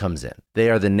Belay comes in. They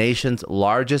are the nation's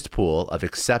largest pool of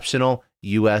exceptional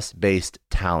US-based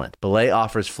talent. Belay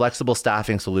offers flexible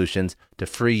staffing solutions to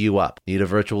free you up. Need a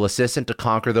virtual assistant to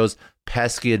conquer those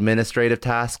pesky administrative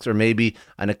tasks, or maybe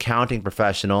an accounting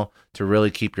professional to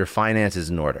really keep your finances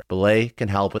in order? Belay can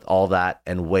help with all that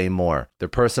and way more. Their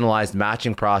personalized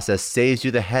matching process saves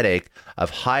you the headache of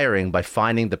hiring by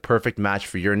finding the perfect match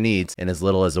for your needs in as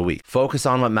little as a week. Focus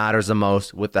on what matters the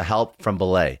most with the help from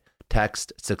Belay.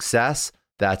 Text SUCCESS,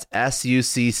 that's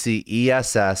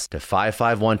SUCCESS, to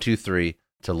 55123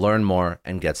 to learn more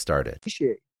and get started.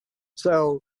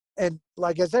 So, and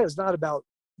like I said, it's not about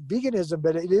veganism,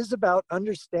 but it is about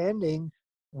understanding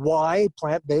why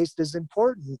plant-based is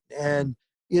important. And,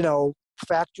 you know,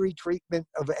 factory treatment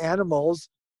of animals,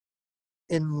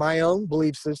 in my own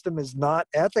belief system, is not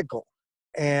ethical.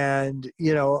 And,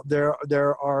 you know, there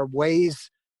are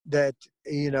ways that,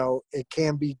 you know, it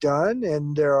can be done,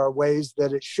 and there are ways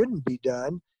that it shouldn't be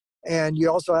done. And you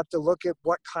also have to look at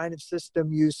what kind of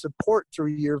system you support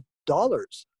through your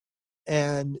dollars.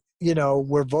 And, you know,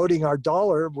 we're voting our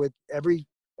dollar with every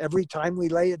time we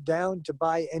lay it down to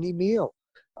buy any meal.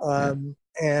 And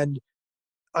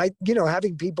you know,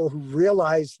 having people who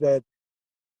realize that,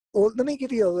 well, let me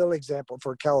give you a little example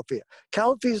for Califia.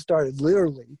 Califia started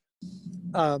literally,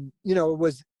 you know, it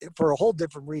was for a whole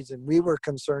different reason. We were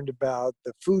concerned about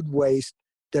the food waste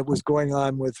that was going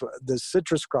on with the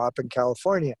citrus crop in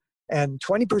California. And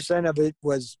 20% of it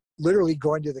was literally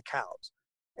going to the cows.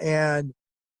 And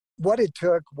what it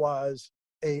took was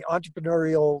a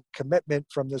entrepreneurial commitment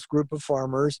from this group of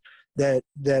farmers that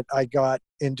I got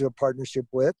into a partnership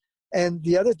with. And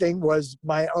the other thing was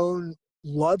my own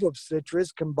love of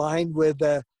citrus combined with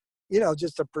you know,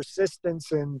 just a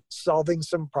persistence in solving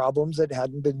some problems that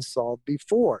hadn't been solved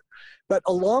before. But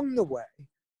along the way,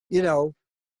 you know,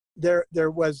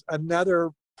 there was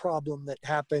another problem that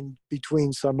happened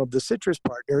between some of the citrus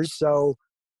partners. So,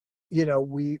 you know,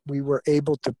 we were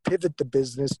able to pivot the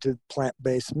business to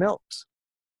plant-based milks.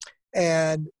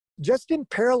 And just in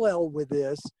parallel with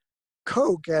this,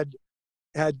 Coke had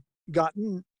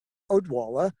gotten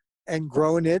Odwalla and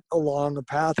grown it along a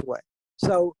pathway.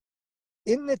 So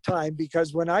in the time,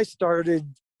 because when I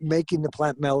started making the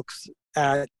plant milks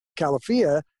at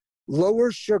Califia,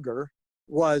 lower sugar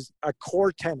was a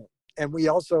core tenet. And we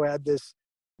also had this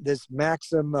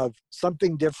maxim of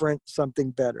something different,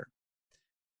 something better.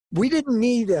 We didn't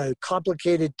need a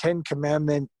complicated 10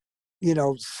 commandment,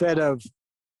 set of,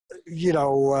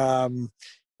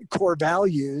 core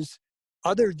values,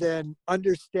 other than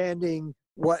understanding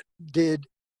what did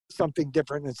something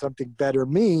different and something better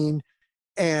mean,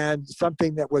 and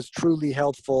something that was truly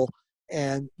healthful.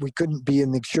 And we couldn't be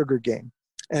in the sugar game.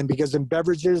 And because in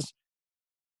beverages,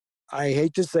 I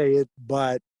hate to say it,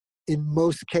 but in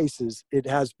most cases, it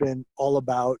has been all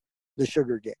about the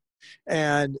sugar game.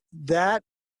 And that,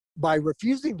 by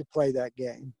refusing to play that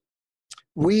game,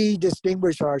 we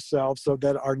distinguish ourselves so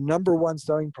that our number one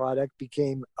selling product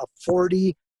became a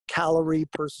 40 calorie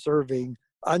per serving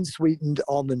unsweetened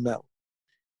almond milk.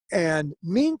 And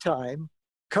meantime,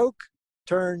 Coke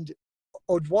turned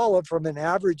Odwalla from an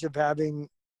average of having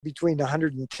between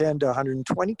 110 to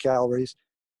 120 calories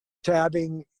to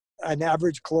having an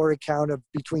average caloric count of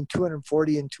between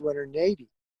 240 and 280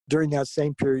 during that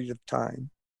same period of time.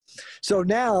 So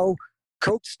now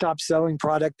Coke stopped selling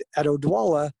product at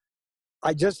Odwalla.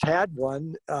 I just had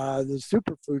one, the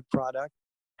superfood product,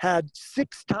 had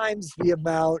 6 times the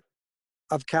amount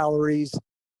of calories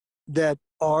that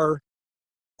our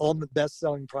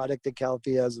best-selling product at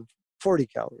Califia has of 40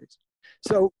 calories.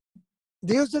 So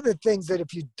these are the things that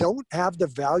if you don't have the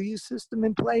value system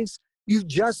in place, you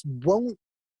just won't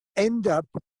end up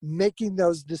making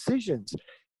those decisions.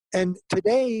 And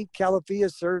today,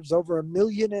 Califia serves over 1.5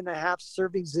 million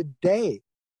servings a day.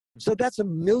 So that's 1.5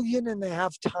 million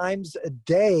times a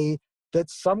day that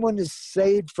someone is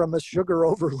saved from a sugar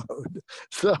overload.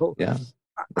 So yeah,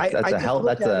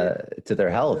 to their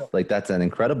health. Yeah. Like that's an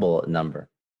incredible number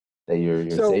that you're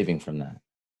saving from that.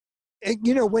 And,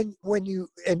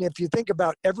 if you think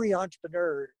about every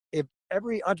entrepreneur, if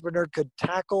every entrepreneur could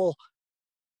tackle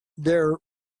their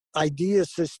idea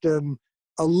system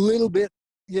a little bit,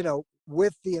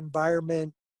 with the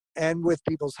environment and with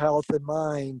people's health in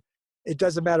mind, it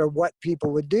doesn't matter what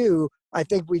people would do. I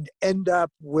think we'd end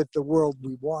up with the world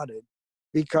we wanted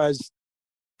because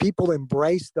people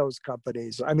embrace those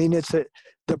companies. I mean, it's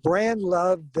the brand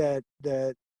love that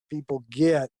people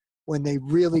get when they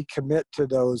really commit to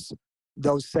those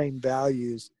same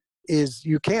values is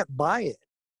you can't buy it.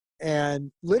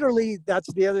 And literally,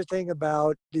 that's the other thing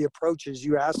about the approaches.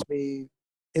 You asked me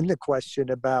in the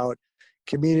question about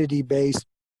community-based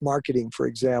marketing, for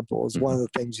example, is one of the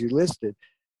things you listed.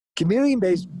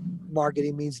 Community-based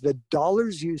marketing means the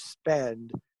dollars you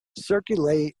spend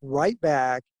circulate right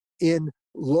back in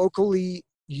locally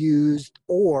used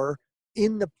or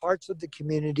in the parts of the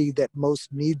community that most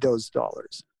need those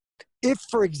dollars. If,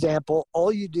 for example,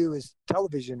 all you do is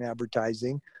television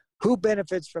advertising, who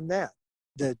benefits from that?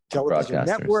 The television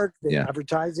network, the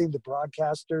advertising, the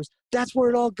broadcasters. That's where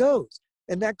it all goes.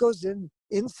 And that goes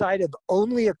inside of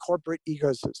only a corporate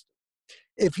ecosystem.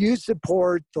 If you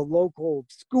support the local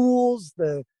schools,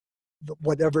 the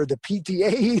whatever, the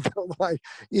PTA,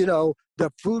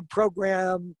 the food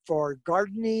program for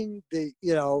gardening,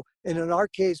 and in our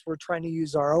case, we're trying to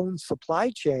use our own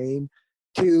supply chain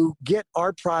to get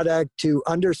our product to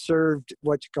underserved,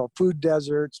 what you call food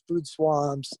deserts, food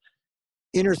swamps,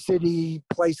 inner city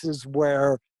places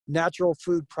where natural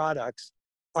food products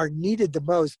are needed the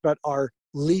most, but are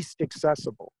least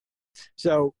accessible.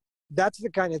 So that's the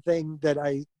kind of thing that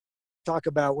I talk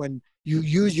about when you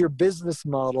use your business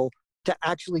model to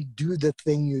actually do the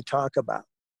thing you talk about.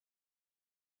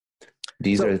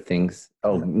 These are things.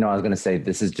 Oh, no, I was going to say,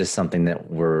 this is just something that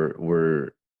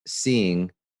we're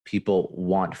seeing people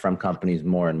want from companies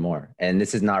more and more. And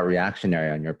this is not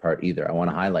reactionary on your part either. I want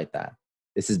to highlight that.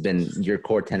 This has been your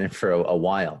core tenet for a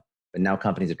while, but now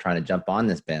companies are trying to jump on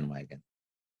this bandwagon.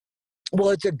 Well,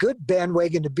 it's a good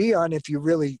bandwagon to be on if you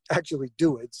really actually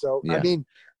do it. So, I mean,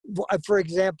 for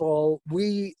example,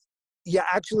 you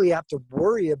actually have to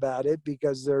worry about it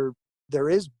because there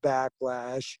is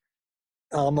backlash,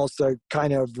 almost a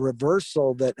kind of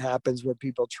reversal that happens where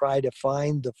people try to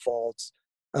find the faults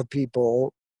of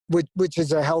people, which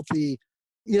is a healthy,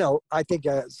 I think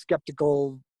a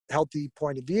skeptical, healthy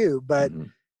point of view. But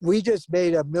we just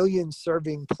made a 1 million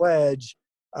serving pledge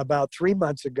about 3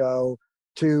 months ago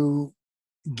to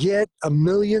get 1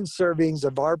 million servings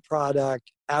of our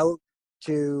product out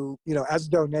to, as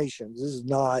donations. This is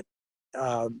not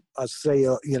a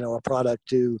sale, a product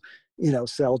to,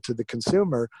 sell to the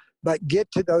consumer, but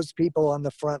get to those people on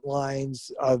the front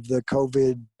lines of the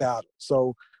COVID battle.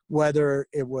 So whether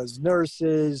it was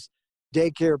nurses,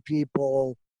 daycare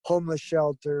people, homeless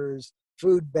shelters,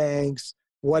 food banks,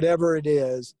 whatever it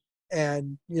is.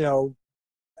 And,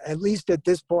 at least at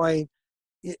this point,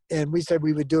 and we said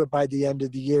we would do it by the end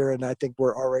of the year. And I think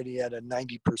we're already at a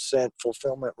 90%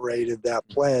 fulfillment rate of that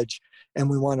pledge, and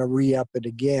we want to re-up it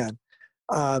again.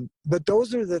 But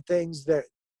those are the things that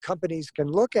companies can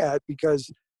look at,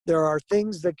 because there are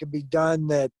things that can be done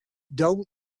that don't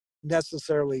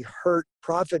necessarily hurt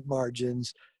profit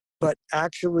margins, but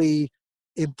actually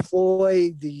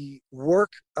employ the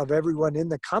work of everyone in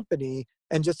the company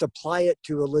and just apply it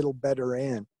to a little better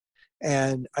end.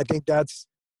 And I think that's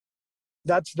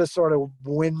the sort of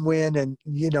win-win, and,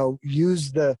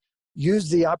 use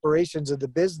the operations of the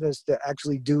business to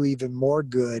actually do even more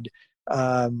good,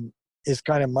 is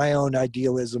kind of my own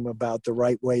idealism about the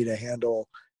right way to handle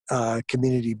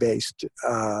community-based,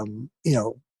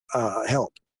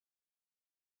 help.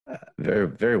 Very,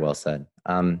 very well said.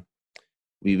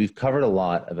 We've covered a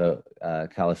lot about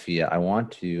Califia. I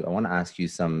want to ask you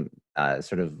some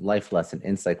sort of life lesson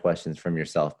insight questions from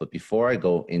yourself. But before I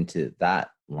go into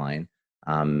that line,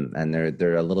 and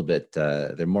they're a little bit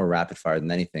they're more rapid fire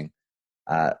than anything,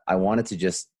 I wanted to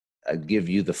just give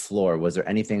you the floor. Was there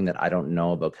anything that I don't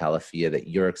know about Califia that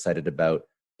you're excited about,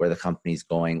 where the company's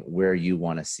going, where you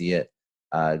want to see it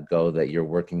go, that you're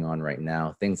working on right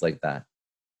now, things like that?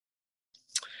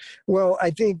 Well, I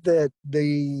think that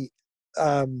the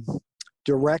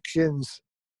directions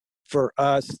for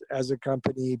us as a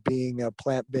company, being a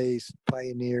plant-based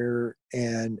pioneer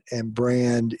and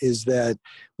brand, is that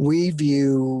we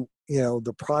view,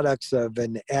 the products of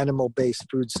an animal-based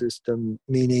food system,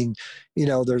 meaning,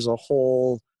 there's a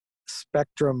whole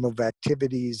spectrum of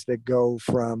activities that go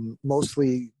from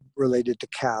mostly related to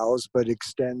cows, but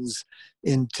extends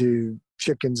into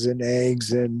chickens and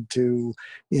eggs, and to,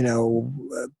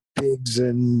 pigs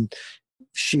and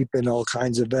sheep and all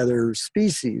kinds of other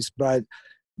species. But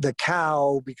the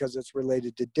cow, because it's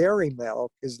related to dairy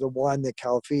milk, is the one that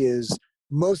Califia is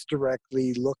most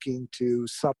directly looking to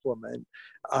supplement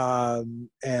and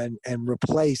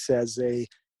replace as a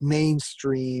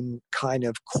mainstream kind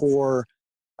of core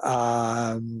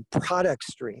product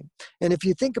stream. And if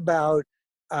you think about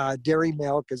dairy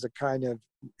milk as a kind of,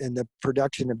 and the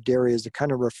production of dairy as a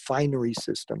kind of refinery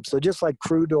system. So just like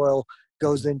crude oil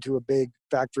goes into a big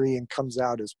factory and comes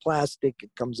out as plastic,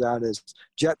 it comes out as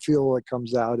jet fuel, it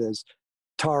comes out as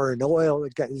tar and oil,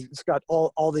 it's got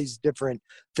all these different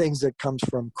things that comes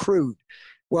from crude.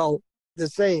 Well, the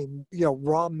same,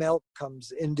 raw milk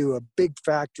comes into a big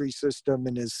factory system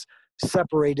and is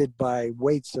separated by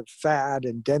weights of fat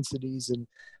and densities and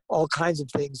all kinds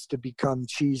of things to become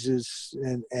cheeses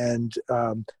and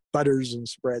butters and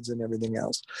spreads and everything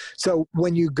else. So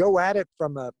when you go at it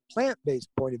from a plant-based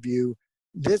point of view,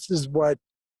 this is what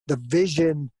the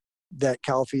vision that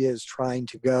Califia is trying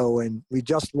to go. And we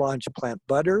just launched plant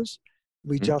butters.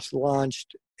 We just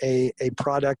launched a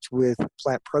product with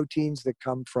plant proteins that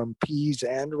come from peas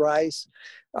and rice.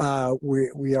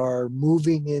 We are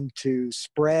moving into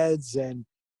spreads and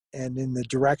in the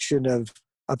direction of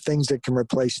things that can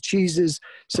replace cheeses.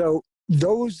 So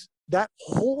that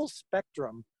whole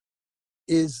spectrum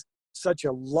is such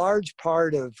a large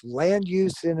part of land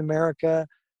use in America.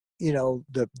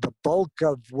 The bulk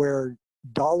of where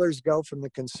dollars go from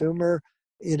the consumer,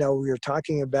 we're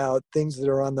talking about things that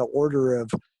are on the order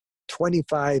of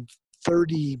 25,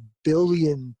 30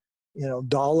 billion,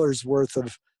 dollars worth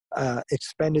of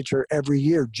expenditure every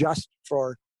year just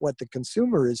for what the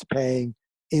consumer is paying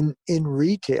in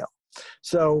retail.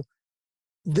 So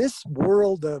this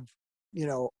world of,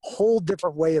 whole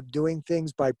different way of doing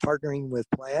things by partnering with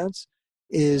plants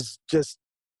is just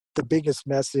the biggest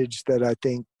message that I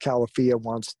think Califia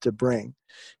wants to bring.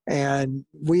 And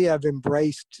we have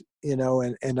embraced,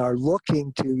 and are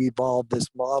looking to evolve this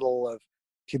model of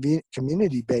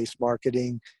community-based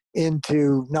marketing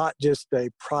into not just a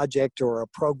project or a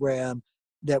program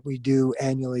that we do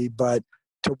annually, but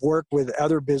to work with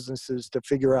other businesses to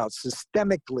figure out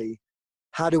systemically,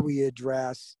 how do we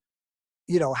address,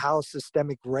 how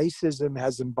systemic racism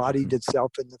has embodied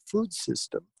itself in the food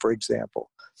system, for example.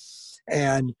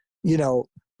 And,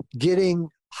 getting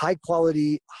high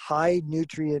quality, high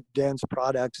nutrient dense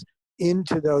products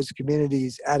into those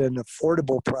communities at an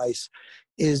affordable price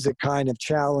is a kind of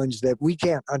challenge that we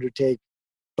can't undertake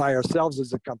by ourselves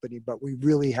as a company, but we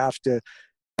really have to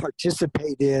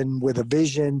participate in with a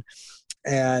vision.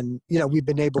 And, we've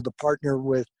been able to partner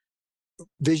with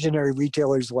visionary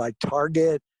retailers like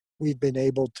Target. We've been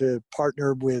able to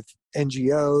partner with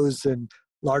NGOs and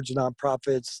large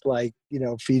nonprofits like,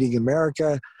 Feeding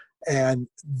America. And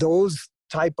those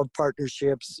type of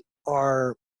partnerships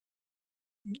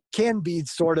can be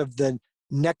sort of the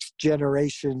next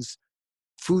generation's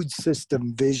food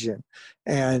system vision.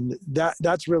 And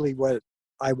that's really what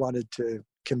I wanted to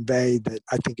convey that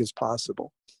I think is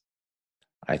possible.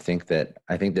 I think that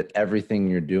everything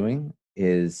you're doing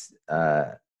is,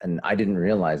 and I didn't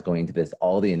realize going into this,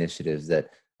 all the initiatives that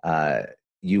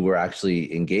you were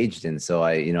actually engaged in. So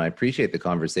I appreciate the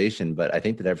conversation, but I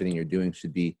think that everything you're doing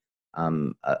should be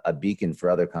a beacon for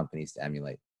other companies to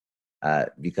emulate.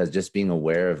 Because just being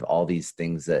aware of all these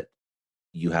things that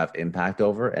you have impact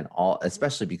over, and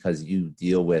especially because you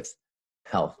deal with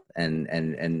health and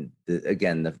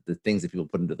the things that people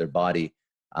put into their body,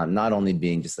 not only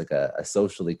being just like a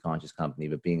socially conscious company,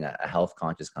 but being a health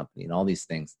conscious company, and all these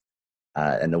things,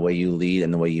 and the way you lead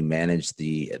and the way you manage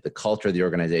the culture of the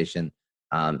organization,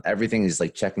 everything is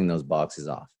like checking those boxes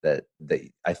off that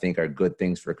I think are good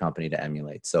things for a company to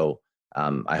emulate. So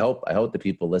I hope the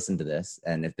people listen to this,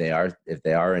 and if they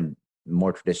are in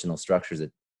more traditional structures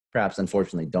that perhaps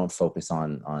unfortunately don't focus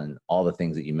on all the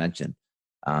things that you mentioned,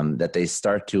 that they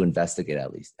start to investigate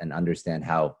at least and understand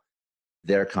how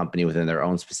their company within their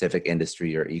own specific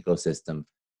industry or ecosystem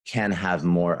can have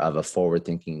more of a forward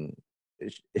thinking.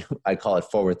 I call it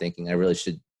forward thinking. I really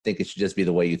should think it should just be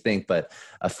the way you think, but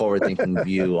a forward thinking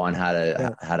view on how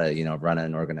to run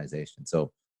an organization.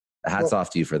 So hats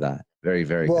off to you for that. Very,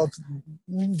 very well,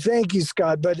 good. Thank you,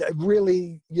 Scott. But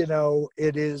really,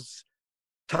 it is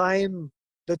time.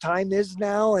 The time is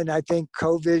now. And I think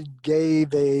COVID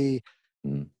gave a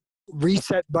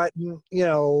reset button,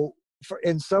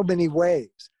 in so many ways.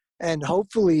 And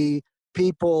hopefully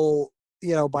people,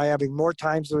 by having more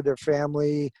times with their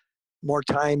family, more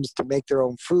times to make their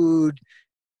own food,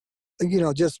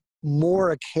 just more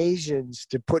occasions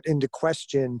to put into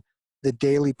question the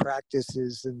daily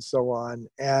practices and so on.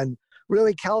 And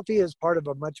really, Califia is part of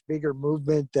a much bigger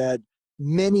movement that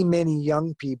many, many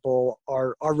young people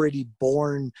are already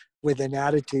born with an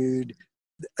attitude,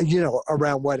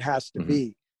 around what has to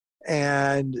be.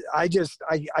 And I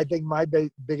think my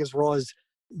biggest role is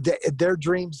their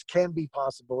dreams can be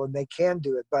possible and they can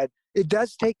do it, but it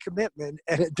does take commitment,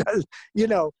 and it does,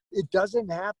 it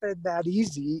doesn't happen that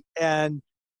easy. And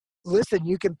listen,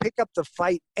 you can pick up the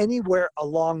fight anywhere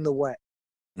along the way.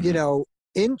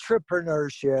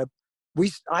 Entrepreneurship.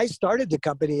 I started the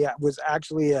company. It was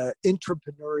actually an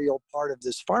entrepreneurial part of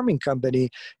this farming company,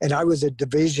 and I was a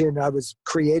division. I was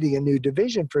creating a new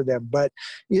division for them. But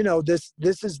this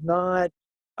is not.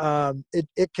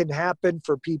 It can happen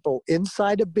for people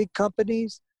inside of big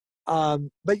companies,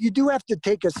 but you do have to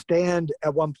take a stand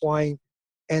at one point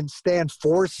and stand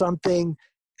for something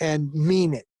and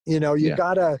mean it. You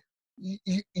gotta.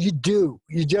 You do.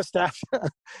 You just have to.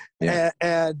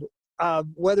 And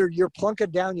whether you're plunking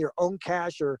down your own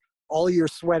cash or all your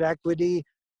sweat equity,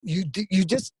 even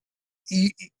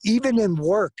in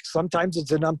work, sometimes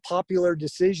it's an unpopular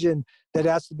decision that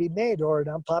has to be made, or an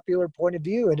unpopular point of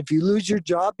view. And if you lose your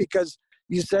job because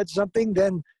you said something,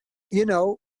 then,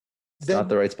 it's not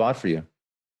the right spot for you.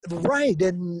 Right.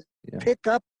 And pick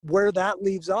up where that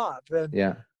leaves off.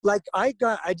 And like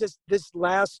this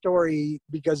last story,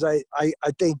 because I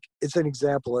think it's an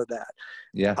example of that.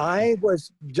 Yeah. I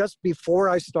was, just before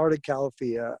I started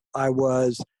Califia, I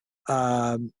was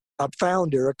a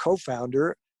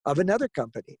co-founder of another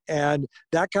company. And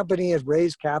that company had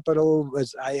raised capital.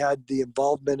 I had the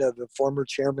involvement of the former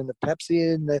chairman of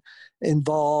Pepsi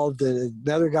involved, and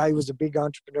another guy who was a big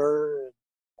entrepreneur.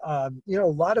 A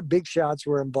lot of big shots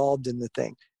were involved in the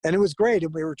thing. And it was great.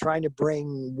 And we were trying to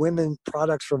bring women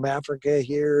products from Africa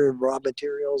here, raw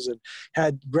materials, and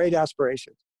had great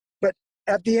aspirations. But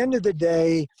at the end of the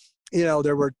day,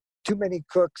 there were too many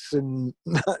cooks and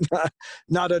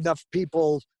not enough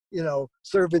people,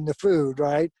 serving the food,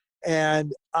 right?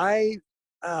 And I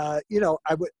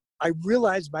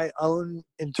realized my own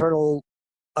internal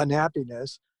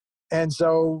unhappiness. And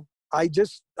so I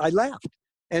left.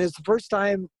 And it's the first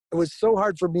time. It was so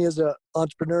hard for me as an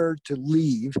entrepreneur to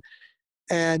leave.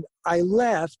 And I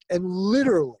left, and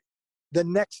literally the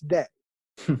next day,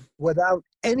 without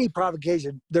any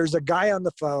provocation, there's a guy on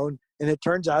the phone, and it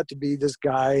turns out to be this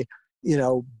guy,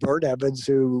 Bert Evans,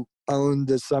 who owned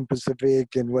the Sun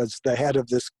Pacific and was the head of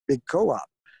this big co-op.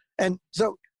 And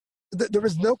so there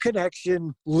was no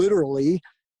connection, literally.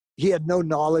 He had no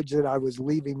knowledge that I was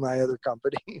leaving my other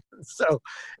company. So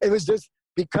it was just,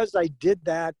 because I did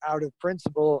that out of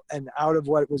principle and out of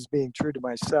what was being true to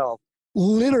myself,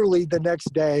 literally the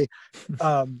next day,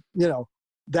 that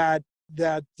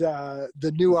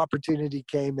the new opportunity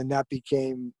came, and that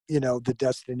became, the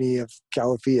destiny of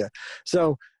Califia.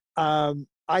 So I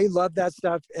love that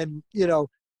stuff. And,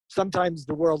 sometimes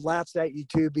the world laughs at you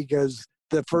too, because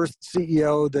the first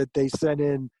CEO that they sent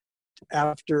in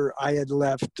after I had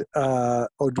left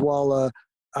Odwalla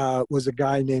was a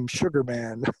guy named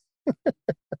Sugarman.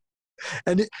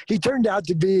 And he turned out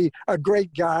to be a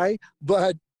great guy,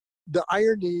 but the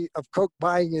irony of Coke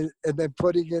buying it and then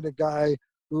putting in a guy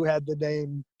who had the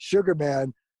name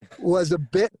Sugarman was a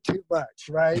bit too much,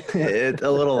 right? It's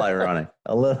a little ironic,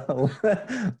 a little,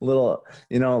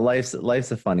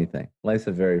 life's a funny thing. Life's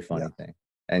a very funny thing.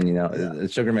 And, the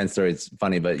Sugarman story is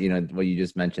funny, but, what you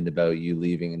just mentioned about you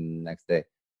leaving and the next day,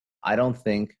 I don't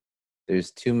think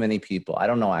there's too many people. I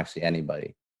don't know actually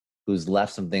anybody who's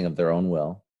left something of their own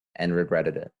will and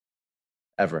regretted it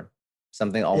ever.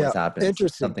 Something always happens.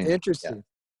 Interesting. Yeah,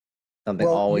 something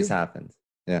always happens.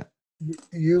 Yeah.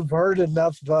 You've heard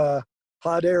enough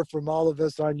hot air from all of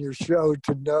us on your show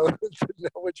to know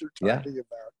what you're talking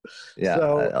about. Yeah.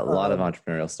 So, a lot of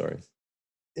entrepreneurial stories.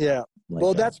 Yeah.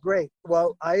 Well, that's great.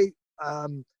 Well, I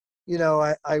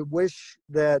wish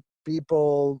that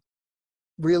people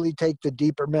really take the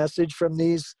deeper message from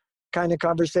these kind of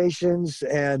conversations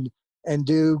and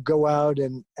do go out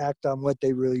and act on what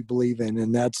they really believe in.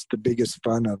 And that's the biggest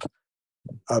fun of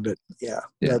it. Yeah.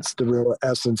 That's the real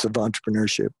essence of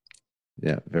entrepreneurship.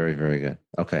 Yeah. Very, very good.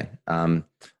 Okay. I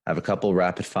have a couple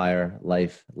rapid fire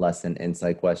life lesson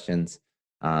insight questions.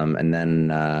 And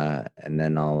then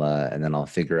I'll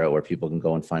figure out where people can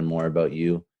go and find more about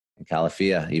you and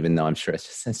Califia, even though I'm sure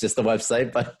it's just the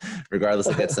website, but regardless,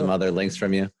 I'll get some other links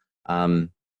from you.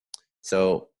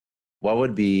 So what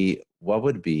would be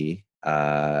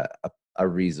a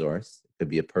resource? It could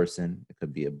be a person, it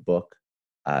could be a book,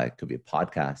 it could be a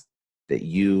podcast that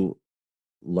you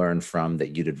learn from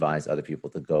that you'd advise other people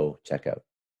to go check out.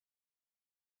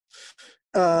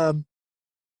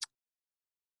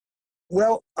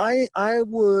 Well, I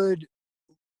would,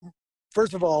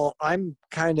 first of all, I'm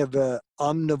kind of a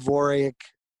omnivoric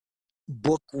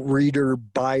book reader,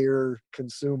 buyer,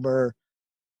 consumer.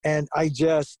 And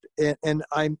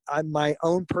I'm my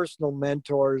own personal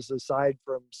mentors, aside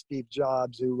from Steve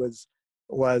Jobs, who was,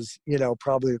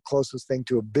 probably the closest thing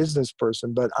to a business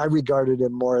person, but I regarded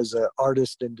him more as an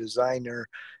artist and designer,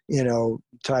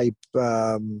 type,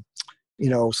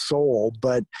 soul.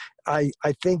 But I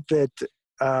think that,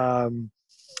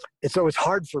 it's always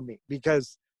hard for me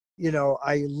because,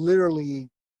 I literally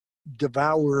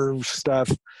devour stuff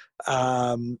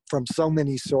from so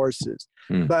many sources.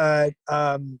 But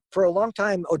for a long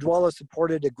time, Odwalla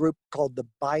supported a group called the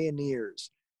Bioneers.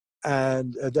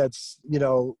 And that's,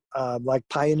 like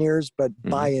pioneers, but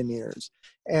Bioneers.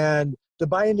 And the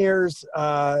Bioneers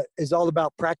is all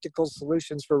about practical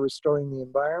solutions for restoring the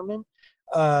environment.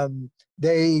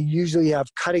 They usually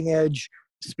have cutting edge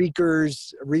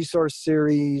speakers, resource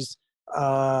series,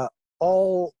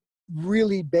 all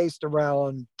really based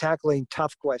around tackling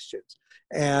tough questions.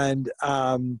 And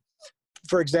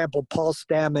for example, Paul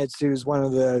Stamets, who's one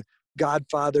of the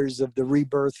godfathers of the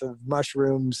rebirth of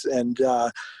mushrooms and,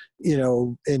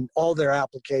 in all their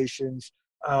applications,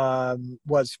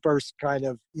 was first kind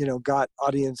of, got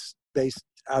audience based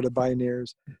out of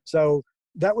Bioneers. So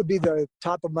that would be the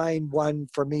top of mind one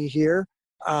for me here.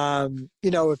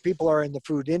 If people are in the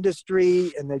food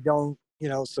industry and they don't,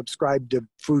 subscribe to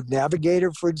Food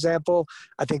Navigator, for example,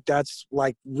 I think that's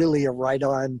like really a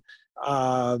right-on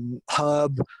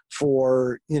hub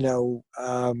for,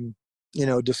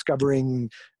 discovering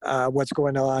what's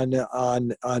going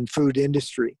on food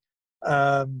industry.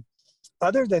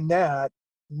 Other than that,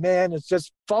 man, it's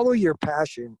just follow your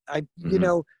passion.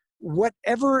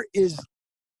 Whatever is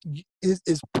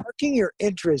sparking your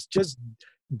interest, just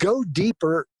go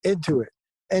deeper into it.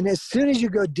 And as soon as you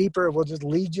go deeper, it will just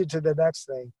lead you to the next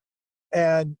thing.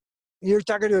 And you're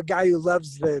talking to a guy who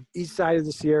loves the east side of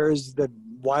the Sierras, the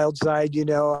wild side,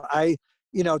 to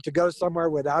go somewhere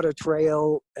without a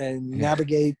trail and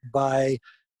navigate by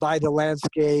the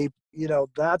landscape,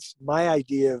 that's my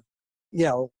idea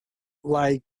of,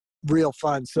 like real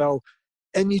fun. So,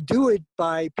 and you do it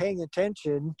by paying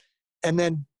attention and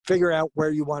then figure out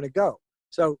where you want to go.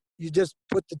 So you just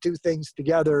put the two things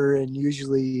together and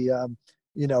usually,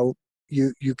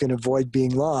 you can avoid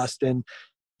being lost. And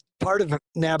part of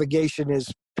navigation is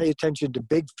pay attention to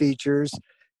big features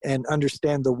and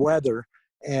understand the weather.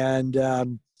 And,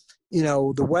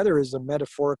 the weather is a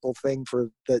metaphorical thing for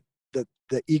the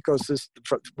ecosystem,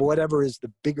 for whatever is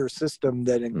the bigger system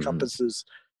that encompasses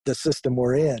the system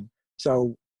we're in.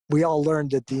 So we all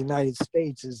learned that the United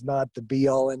States is not the be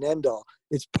all and end all.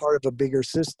 It's part of a bigger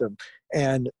system.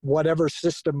 And whatever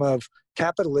system of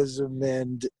capitalism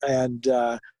and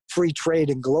free trade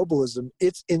and globalism,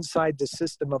 it's inside the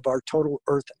system of our total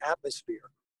Earth atmosphere.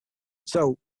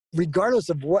 So regardless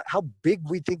of how big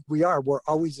we think we are, we're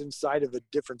always inside of a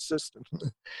different system.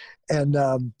 And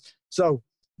so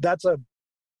that's a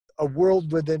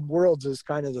world within worlds is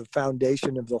kind of the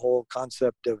foundation of the whole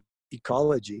concept of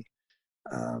ecology.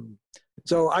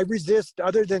 So I resist,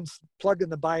 other than plugging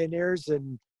the Bioneers,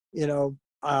 and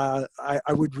I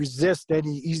would resist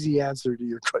any easy answer to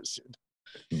your question.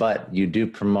 But you do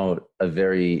promote a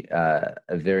very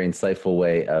insightful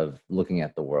way of looking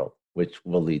at the world, which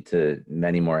will lead to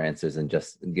many more answers than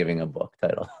just giving a book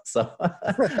title. So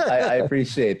I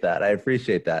appreciate that. I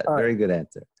appreciate that. All very right. good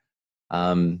answer.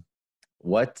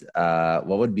 What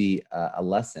would be a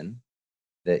lesson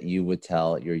that you would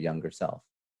tell your younger self?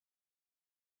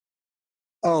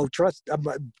 Oh,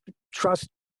 trust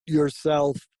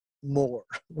yourself more,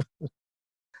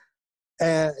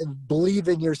 and believe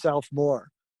in yourself more.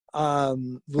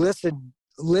 Listen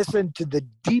to the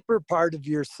deeper part of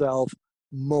yourself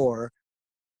more,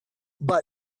 but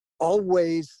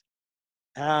always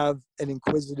have an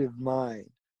inquisitive mind,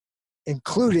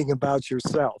 including about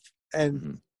yourself.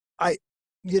 And I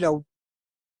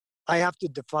have to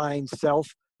define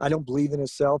self. I don't believe in a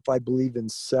self. I believe in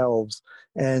selves.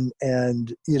 And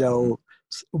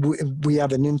we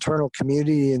have an internal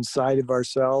community inside of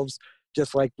ourselves,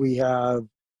 just like we have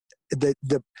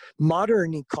the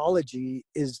modern ecology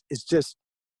is just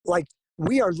like,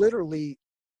 we are literally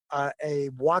a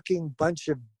walking bunch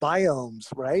of biomes,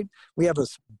 right? We have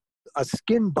a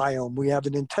skin biome. We have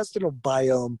an intestinal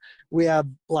biome. We have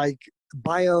like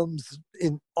biomes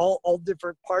in all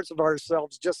different parts of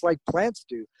ourselves, just like plants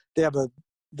do. They have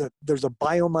there's a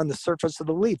biome on the surface of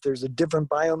the leaf. There's a different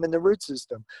biome in the root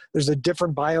system. There's a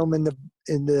different biome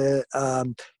in the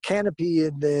canopy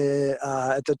at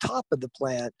the top of the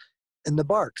plant, in the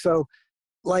bark. So,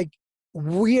 like,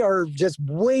 we are just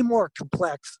way more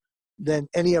complex than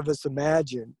any of us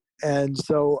imagine. And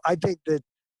so I think that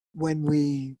when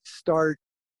we start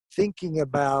thinking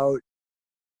about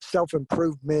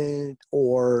self-improvement,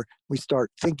 or we start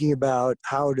thinking about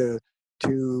how to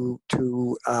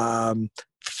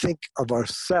think of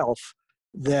ourselves,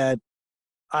 that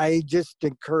I just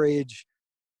encourage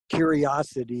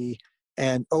curiosity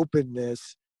and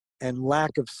openness and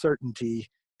lack of certainty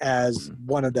as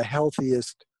one of the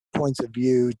healthiest points of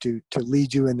view to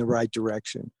lead you in the right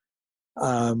direction.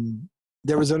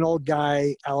 There was an old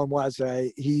guy, Alan Watts,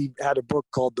 he had a book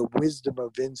called The Wisdom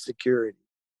of Insecurity.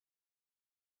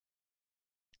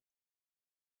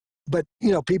 But,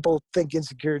 people think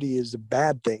insecurity is a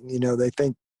bad thing. They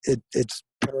think it's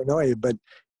paranoia, but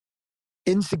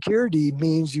insecurity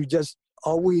means you just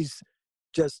always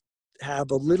just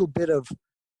have a little bit of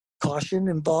caution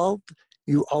involved.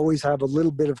 You always have a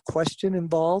little bit of question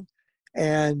involved.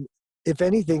 And if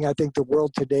anything, I think the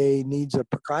world today needs a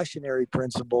precautionary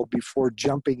principle before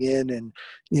jumping in and,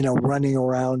 running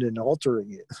around and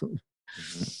altering it.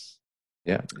 Mm-hmm.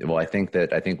 Yeah. Well, I think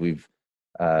we've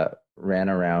ran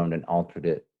around and altered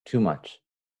it too much.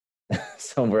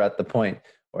 So we're at the point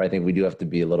where I think we do have to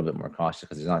be a little bit more cautious,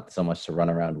 because there's not so much to run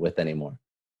around with anymore.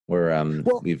 I'm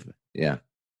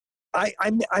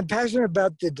passionate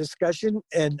about the discussion,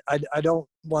 and I don't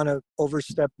want to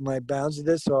overstep my bounds of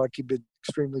this, so I'll keep it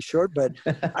extremely short. But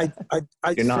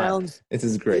You're not. This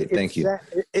is great. Thank you.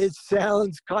 It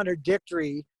sounds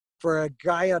contradictory for a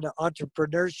guy on an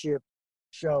entrepreneurship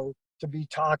show to be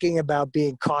talking about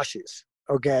being cautious.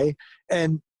 Okay,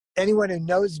 and anyone who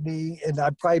knows me, and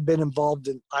I've probably been involved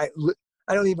in, I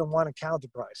don't even want to count the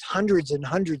price, hundreds and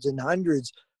hundreds and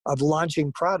hundreds of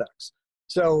launching products.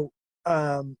 So,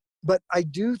 but I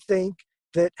do think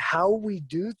that how we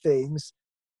do things,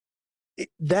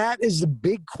 that is the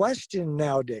big question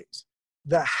nowadays.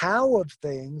 The how of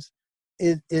things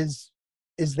is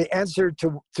the answer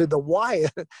to the why.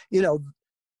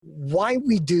 Why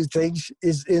we do things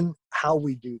is in how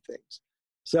we do things.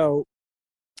 So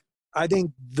I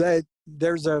think that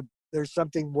there's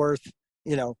something worth,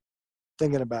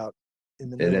 thinking about in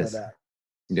the middle of that.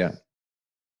 Yeah.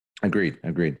 Agreed.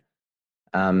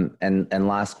 And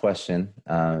last question,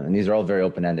 and these are all very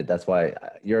open-ended. That's why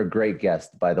you're a great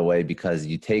guest, by the way, because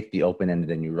you take the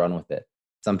open-ended and you run with it.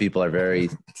 Some people are very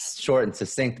short and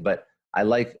succinct, but I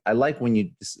like when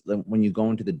you go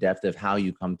into the depth of how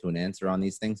you come to an answer on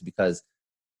these things, because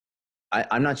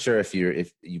I'm not sure if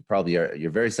you probably are,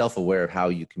 you're very self-aware of how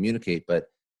you communicate, but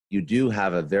you do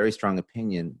have a very strong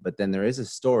opinion, but then there is a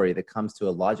story that comes to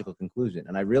a logical conclusion.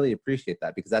 And I really appreciate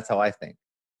that, because that's how I think.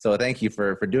 So thank you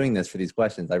for doing this, for these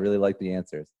questions. I really like the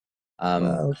answers.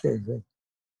 Okay. Great.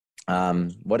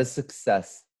 What does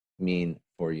success mean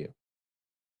for you?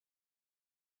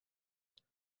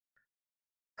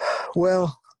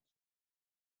 Well,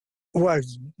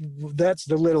 that's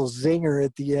the little zinger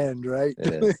at the end, right?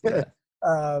 It is, yeah.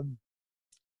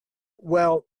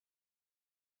 Well,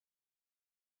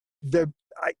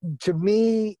 to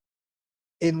me,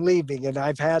 in leaving, and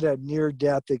I've had a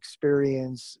near-death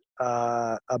experience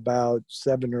about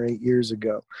 7 or 8 years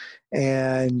ago.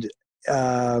 And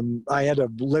I had a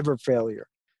liver failure.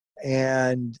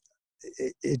 And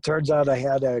it turns out I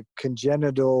had a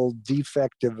congenital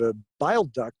defect of a bile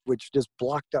duct, which just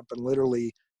blocked up and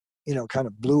literally, kind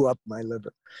of blew up my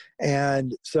liver.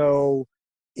 And so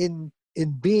in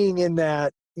being in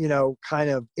that, kind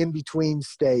of in between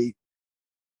state,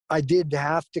 I did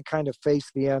have to kind of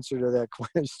face the answer to that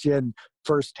question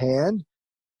firsthand.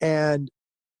 And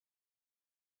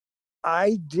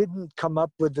I didn't come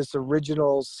up with this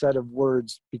original set of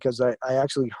words because I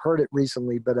actually heard it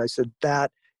recently, but I said,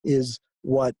 that is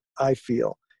what I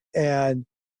feel. And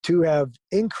to have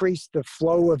increased the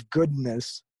flow of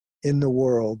goodness in the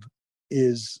world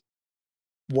is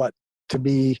what, to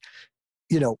me,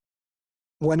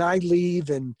 when I leave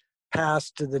and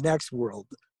pass to the next world,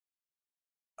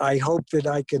 I hope that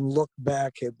I can look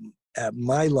back at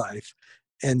my life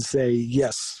and say,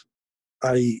 yes,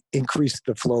 I increased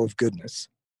the flow of goodness.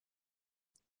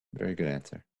 Very good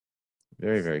answer.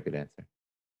 Very, very good answer.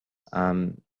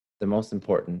 The most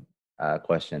important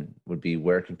question would be,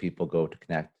 where can people go to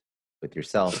connect with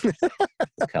yourself, with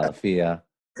Califia?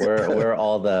 Where are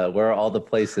all the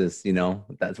places?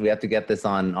 That's, we have to get this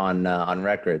on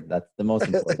record. That's the most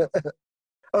important.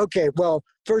 Okay, well,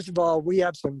 first of all, we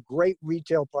have some great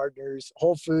retail partners.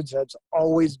 Whole Foods has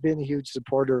always been a huge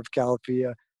supporter of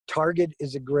Califia. Target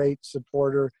is a great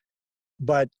supporter.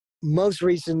 But most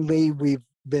recently, we've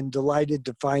been delighted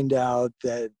to find out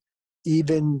that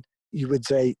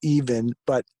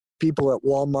but people at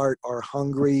Walmart are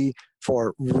hungry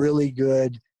for really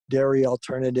good dairy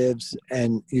alternatives,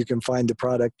 and you can find the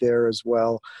product there as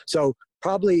well. So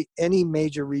probably any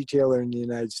major retailer in the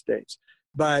United States.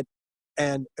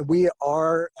 And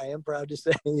I am proud to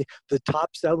say, the top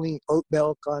selling oat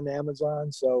milk on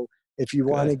Amazon. So if you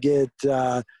want to get,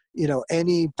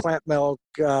 any plant milk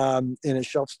in a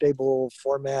shelf-stable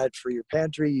format for your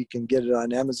pantry, you can get it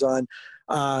on Amazon.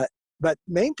 But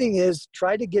main thing is,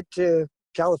 try to get to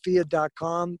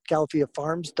califia.com,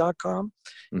 califiafarms.com.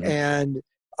 Mm-hmm. And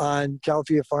on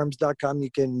califiafarms.com,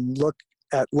 you can look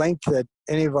at length at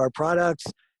any of our products,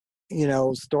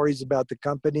 stories about the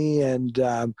company. And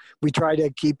we try to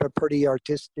keep a pretty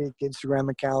artistic Instagram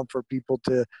account for people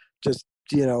to just,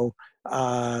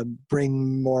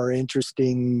 bring more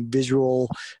interesting visual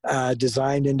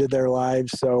design into their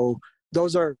lives. So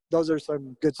those are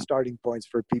some good starting points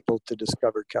for people to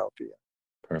discover Califia.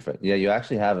 Perfect. Yeah, you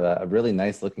actually have a really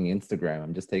nice looking Instagram.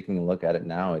 I'm just taking a look at it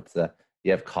now. It's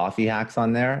you have coffee hacks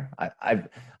on there.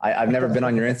 I've never been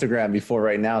on your Instagram before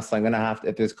right now, so I'm gonna have to,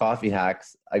 if there's coffee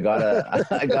hacks, I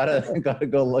gotta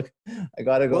go look.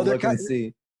 Look and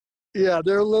see. Yeah,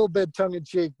 they're a little bit tongue in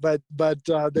cheek, but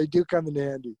they do come in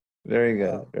handy. Very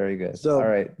good. Very good. So, all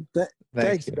right.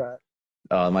 Thanks, Scott.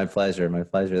 Oh, my pleasure. My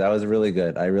pleasure. That was really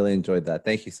good. I really enjoyed that.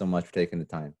 Thank you so much for taking the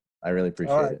time. I really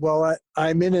appreciate it. Well,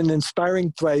 I'm in an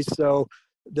inspiring place. So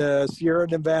the Sierra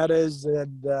Nevadas,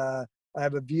 and I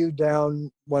have a view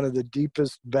down one of the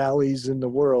deepest valleys in the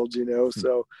world,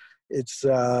 so it's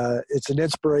an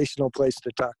inspirational place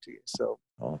to talk to you. So,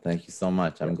 oh, thank you so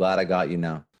much. I'm glad I got you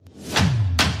now.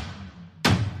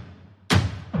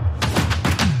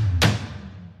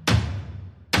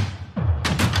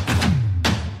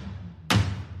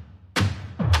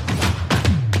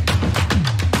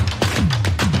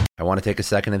 I want to take a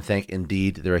second and thank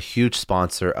Indeed. They're a huge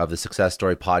sponsor of the Success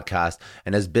Story podcast.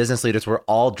 And as business leaders, we're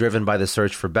all driven by the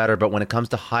search for better. But when it comes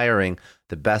to hiring,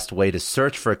 the best way to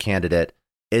search for a candidate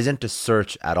isn't to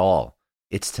search at all.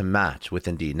 It's to match with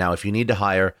Indeed. Now, if you need to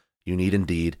hire, you need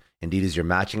Indeed. Indeed is your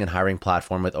matching and hiring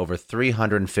platform with over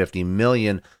 350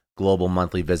 million global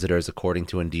monthly visitors, according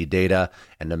to Indeed data,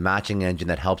 and a matching engine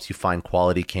that helps you find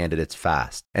quality candidates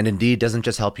fast. And Indeed doesn't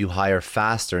just help you hire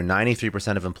faster.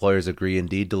 93% of employers agree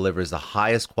Indeed delivers the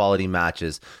highest quality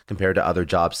matches compared to other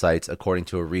job sites, according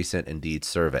to a recent Indeed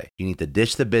survey. You need to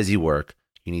ditch the busy work.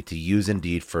 You need to use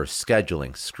Indeed for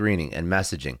scheduling, screening, and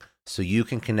messaging so you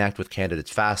can connect with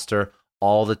candidates faster.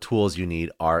 All the tools you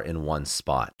need are in one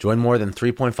spot. Join more than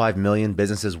 3.5 million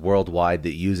businesses worldwide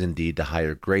that use Indeed to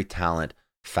hire great talent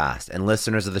fast. And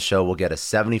listeners of the show will get a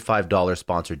 $75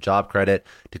 sponsored job credit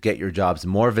to get your jobs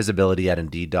more visibility at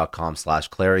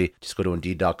Indeed.com/Clary. Just go to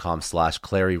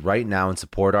Indeed.com/Clary right now and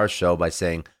support our show by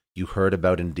saying you heard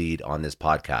about Indeed on this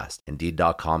podcast.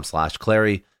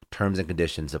 Indeed.com/Clary. Terms and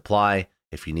conditions apply.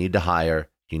 If you need to hire,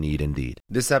 you need Indeed.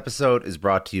 This episode is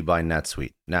brought to you by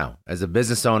NetSuite. Now, as a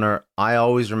business owner, I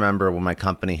always remember when my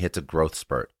company hits a growth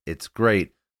spurt. It's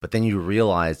great, but then you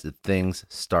realize that things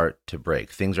start to break.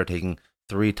 Things are taking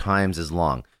 3 times as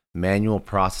long. Manual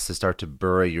processes start to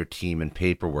bury your team in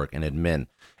paperwork and admin.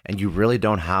 and you really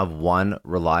don't have one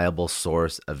reliable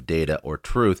source of data or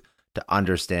truth to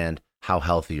understand how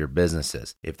healthy your business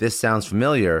is. If this sounds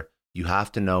familiar, you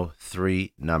have to know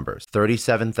three numbers.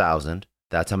 37,000,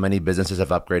 that's how many businesses have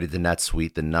upgraded to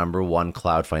NetSuite, the number one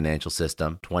cloud financial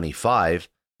system. 25,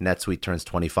 NetSuite turns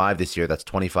 25 this year. That's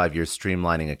 25 years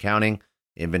streamlining accounting,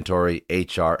 inventory,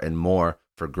 HR, and more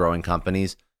for growing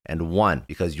companies. And 1,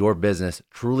 because your business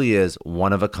truly is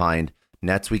one of a kind,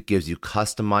 NetSuite gives you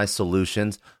customized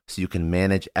solutions so you can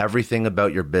manage everything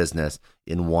about your business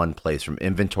in one place, from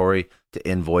inventory to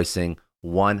invoicing,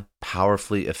 one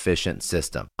powerfully efficient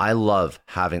system. I love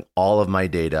having all of my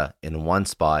data in one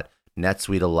spot.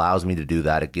 NetSuite allows me to do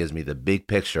that. It gives me the big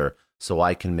picture so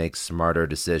I can make smarter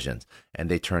decisions. And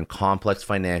they turn complex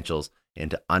financials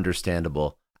into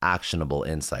understandable, actionable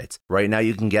insights. Right now,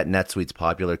 you can get NetSuite's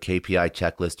popular KPI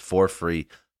checklist for free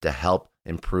to help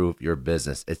improve your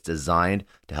business. It's designed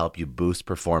to help you boost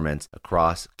performance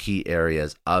across key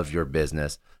areas of your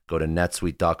business. Go to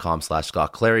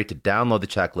netsuite.com/ScottClary to download the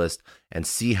checklist and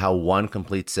see how one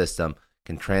complete system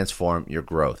can transform your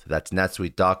growth. That's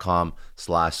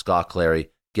netsuite.com/ScottClary.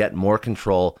 Get more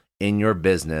control in your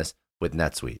business with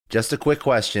NetSuite. Just a quick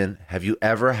question. Have you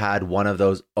ever had one of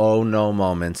those oh no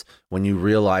moments when you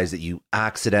realize that you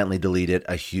accidentally deleted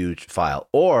a huge file?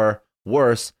 Or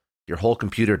worse, your whole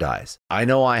computer dies. I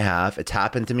know I have. It's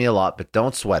happened to me a lot, but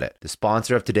don't sweat it. The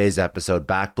sponsor of today's episode,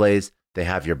 Backblaze, they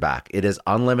have your back. It is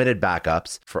unlimited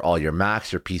backups for all your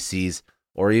Macs, your PCs,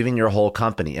 or even your whole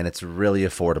company, and it's really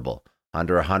affordable,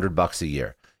 under $100 a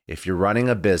year. If you're running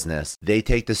a business, they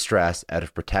take the stress out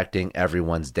of protecting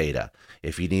everyone's data.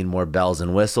 If you need more bells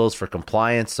and whistles for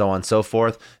compliance, so on and so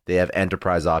forth, they have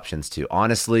enterprise options too.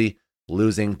 Honestly,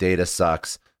 losing data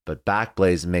sucks, but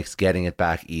Backblaze makes getting it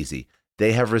back easy.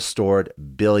 They have restored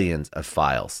billions of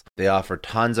files. They offer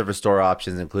tons of restore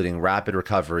options, including rapid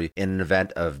recovery in an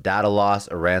event of data loss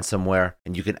or ransomware.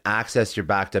 And you can access your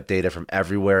backed up data from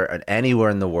everywhere and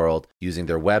anywhere in the world using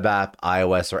their web app,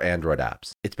 iOS, or Android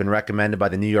apps. It's been recommended by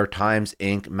the New York Times,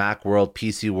 Inc., Macworld,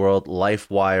 PC World,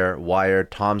 LifeWire,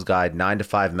 Wired, Tom's Guide,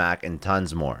 9to5Mac, and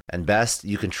tons more. And best,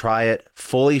 you can try it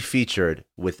fully featured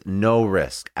with no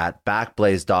risk at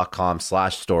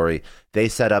backblaze.com/story. They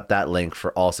set up that link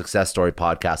for all Success Story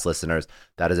podcast listeners.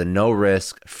 That is a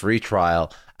no-risk, free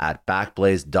trial at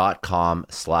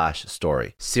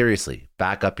backblaze.com/story. Seriously,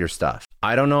 back up your stuff.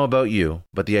 I don't know about you,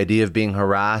 but the idea of being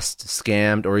harassed,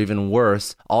 scammed, or even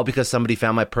worse, all because somebody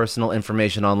found my personal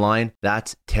information online,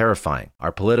 that's terrifying.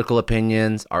 Our political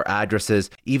opinions, our addresses,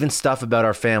 even stuff about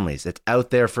our families, it's out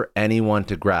there for anyone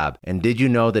to grab. And did you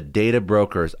know that data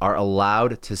brokers are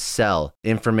allowed to sell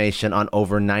information on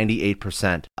over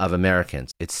 98% of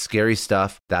Americans? It's scary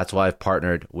stuff. That's why I've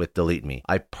partnered with Delete Me.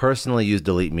 I personally use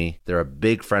Delete Me. They're a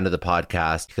big friend of the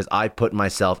podcast because I put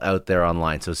myself out there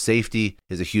online. So safety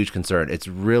is a huge concern. It's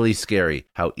really scary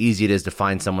how easy it is to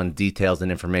find someone's details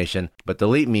and information, but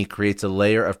Delete Me creates a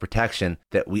layer of protection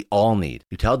that we all need.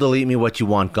 You tell Delete Me what you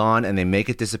want gone, and they make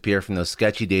it disappear from those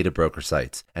sketchy data broker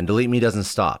sites. And Delete Me doesn't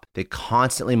stop. They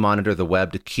constantly monitor the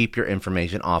web to keep your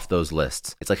information off those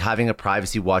lists. It's like having a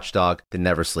privacy watchdog that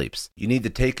never sleeps. You need to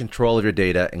take control of your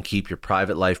data and keep your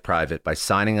private life private by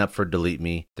signing up for Delete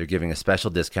Me. They're giving a special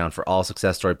discount for all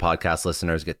Success Story podcast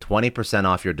listeners. Get 20%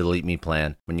 off your Delete Me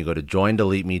plan when you go to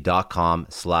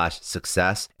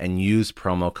joindeleteme.com/success and use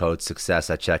promo code success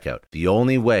at checkout. The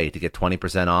only way to get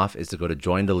 20% off is to go to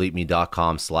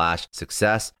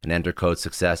joindeleteme.com/success and enter code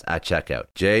success at checkout.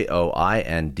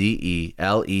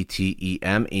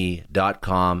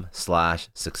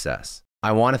 joindeleteme.com/success.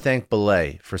 I want to thank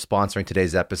Belay for sponsoring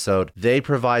today's episode. They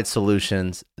provide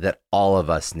solutions that all of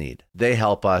us need. They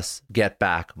help us get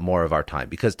back more of our time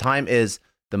because time is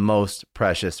the most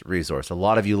precious resource. A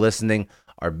lot of you listening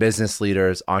are business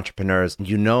leaders, entrepreneurs.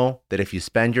 You know that if you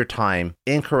spend your time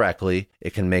incorrectly,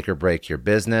 it can make or break your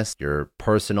business, your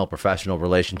personal, professional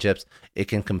relationships. It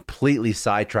can completely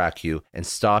sidetrack you and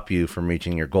stop you from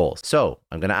reaching your goals. So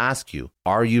I'm going to ask you,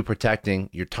 are you protecting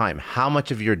your time? How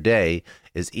much of your day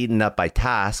is eaten up by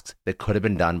tasks that could have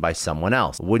been done by someone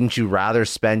else? Wouldn't you rather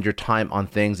spend your time on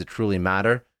things that truly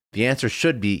matter? The answer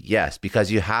should be yes, because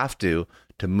you have to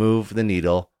move the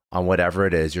needle on whatever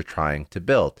it is you're trying to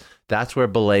build. That's where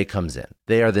Belay comes in.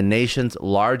 They are the nation's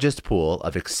largest pool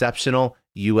of exceptional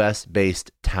US-based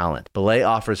talent. Belay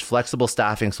offers flexible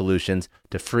staffing solutions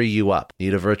to free you up.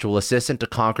 Need a virtual assistant to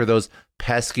conquer those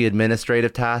pesky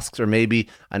administrative tasks, or maybe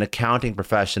an accounting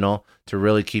professional to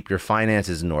really keep your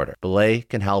finances in order? Belay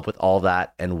can help with all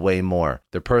that and way more.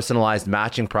 Their personalized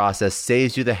matching process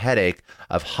saves you the headache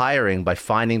of hiring by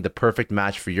finding the perfect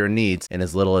match for your needs in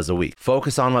as little as a week.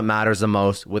 Focus on what matters the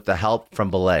most with the help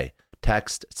from Belay.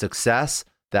 Text success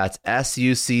That's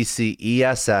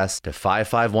SUCCESS to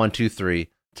 55123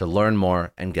 to learn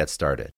more and get started.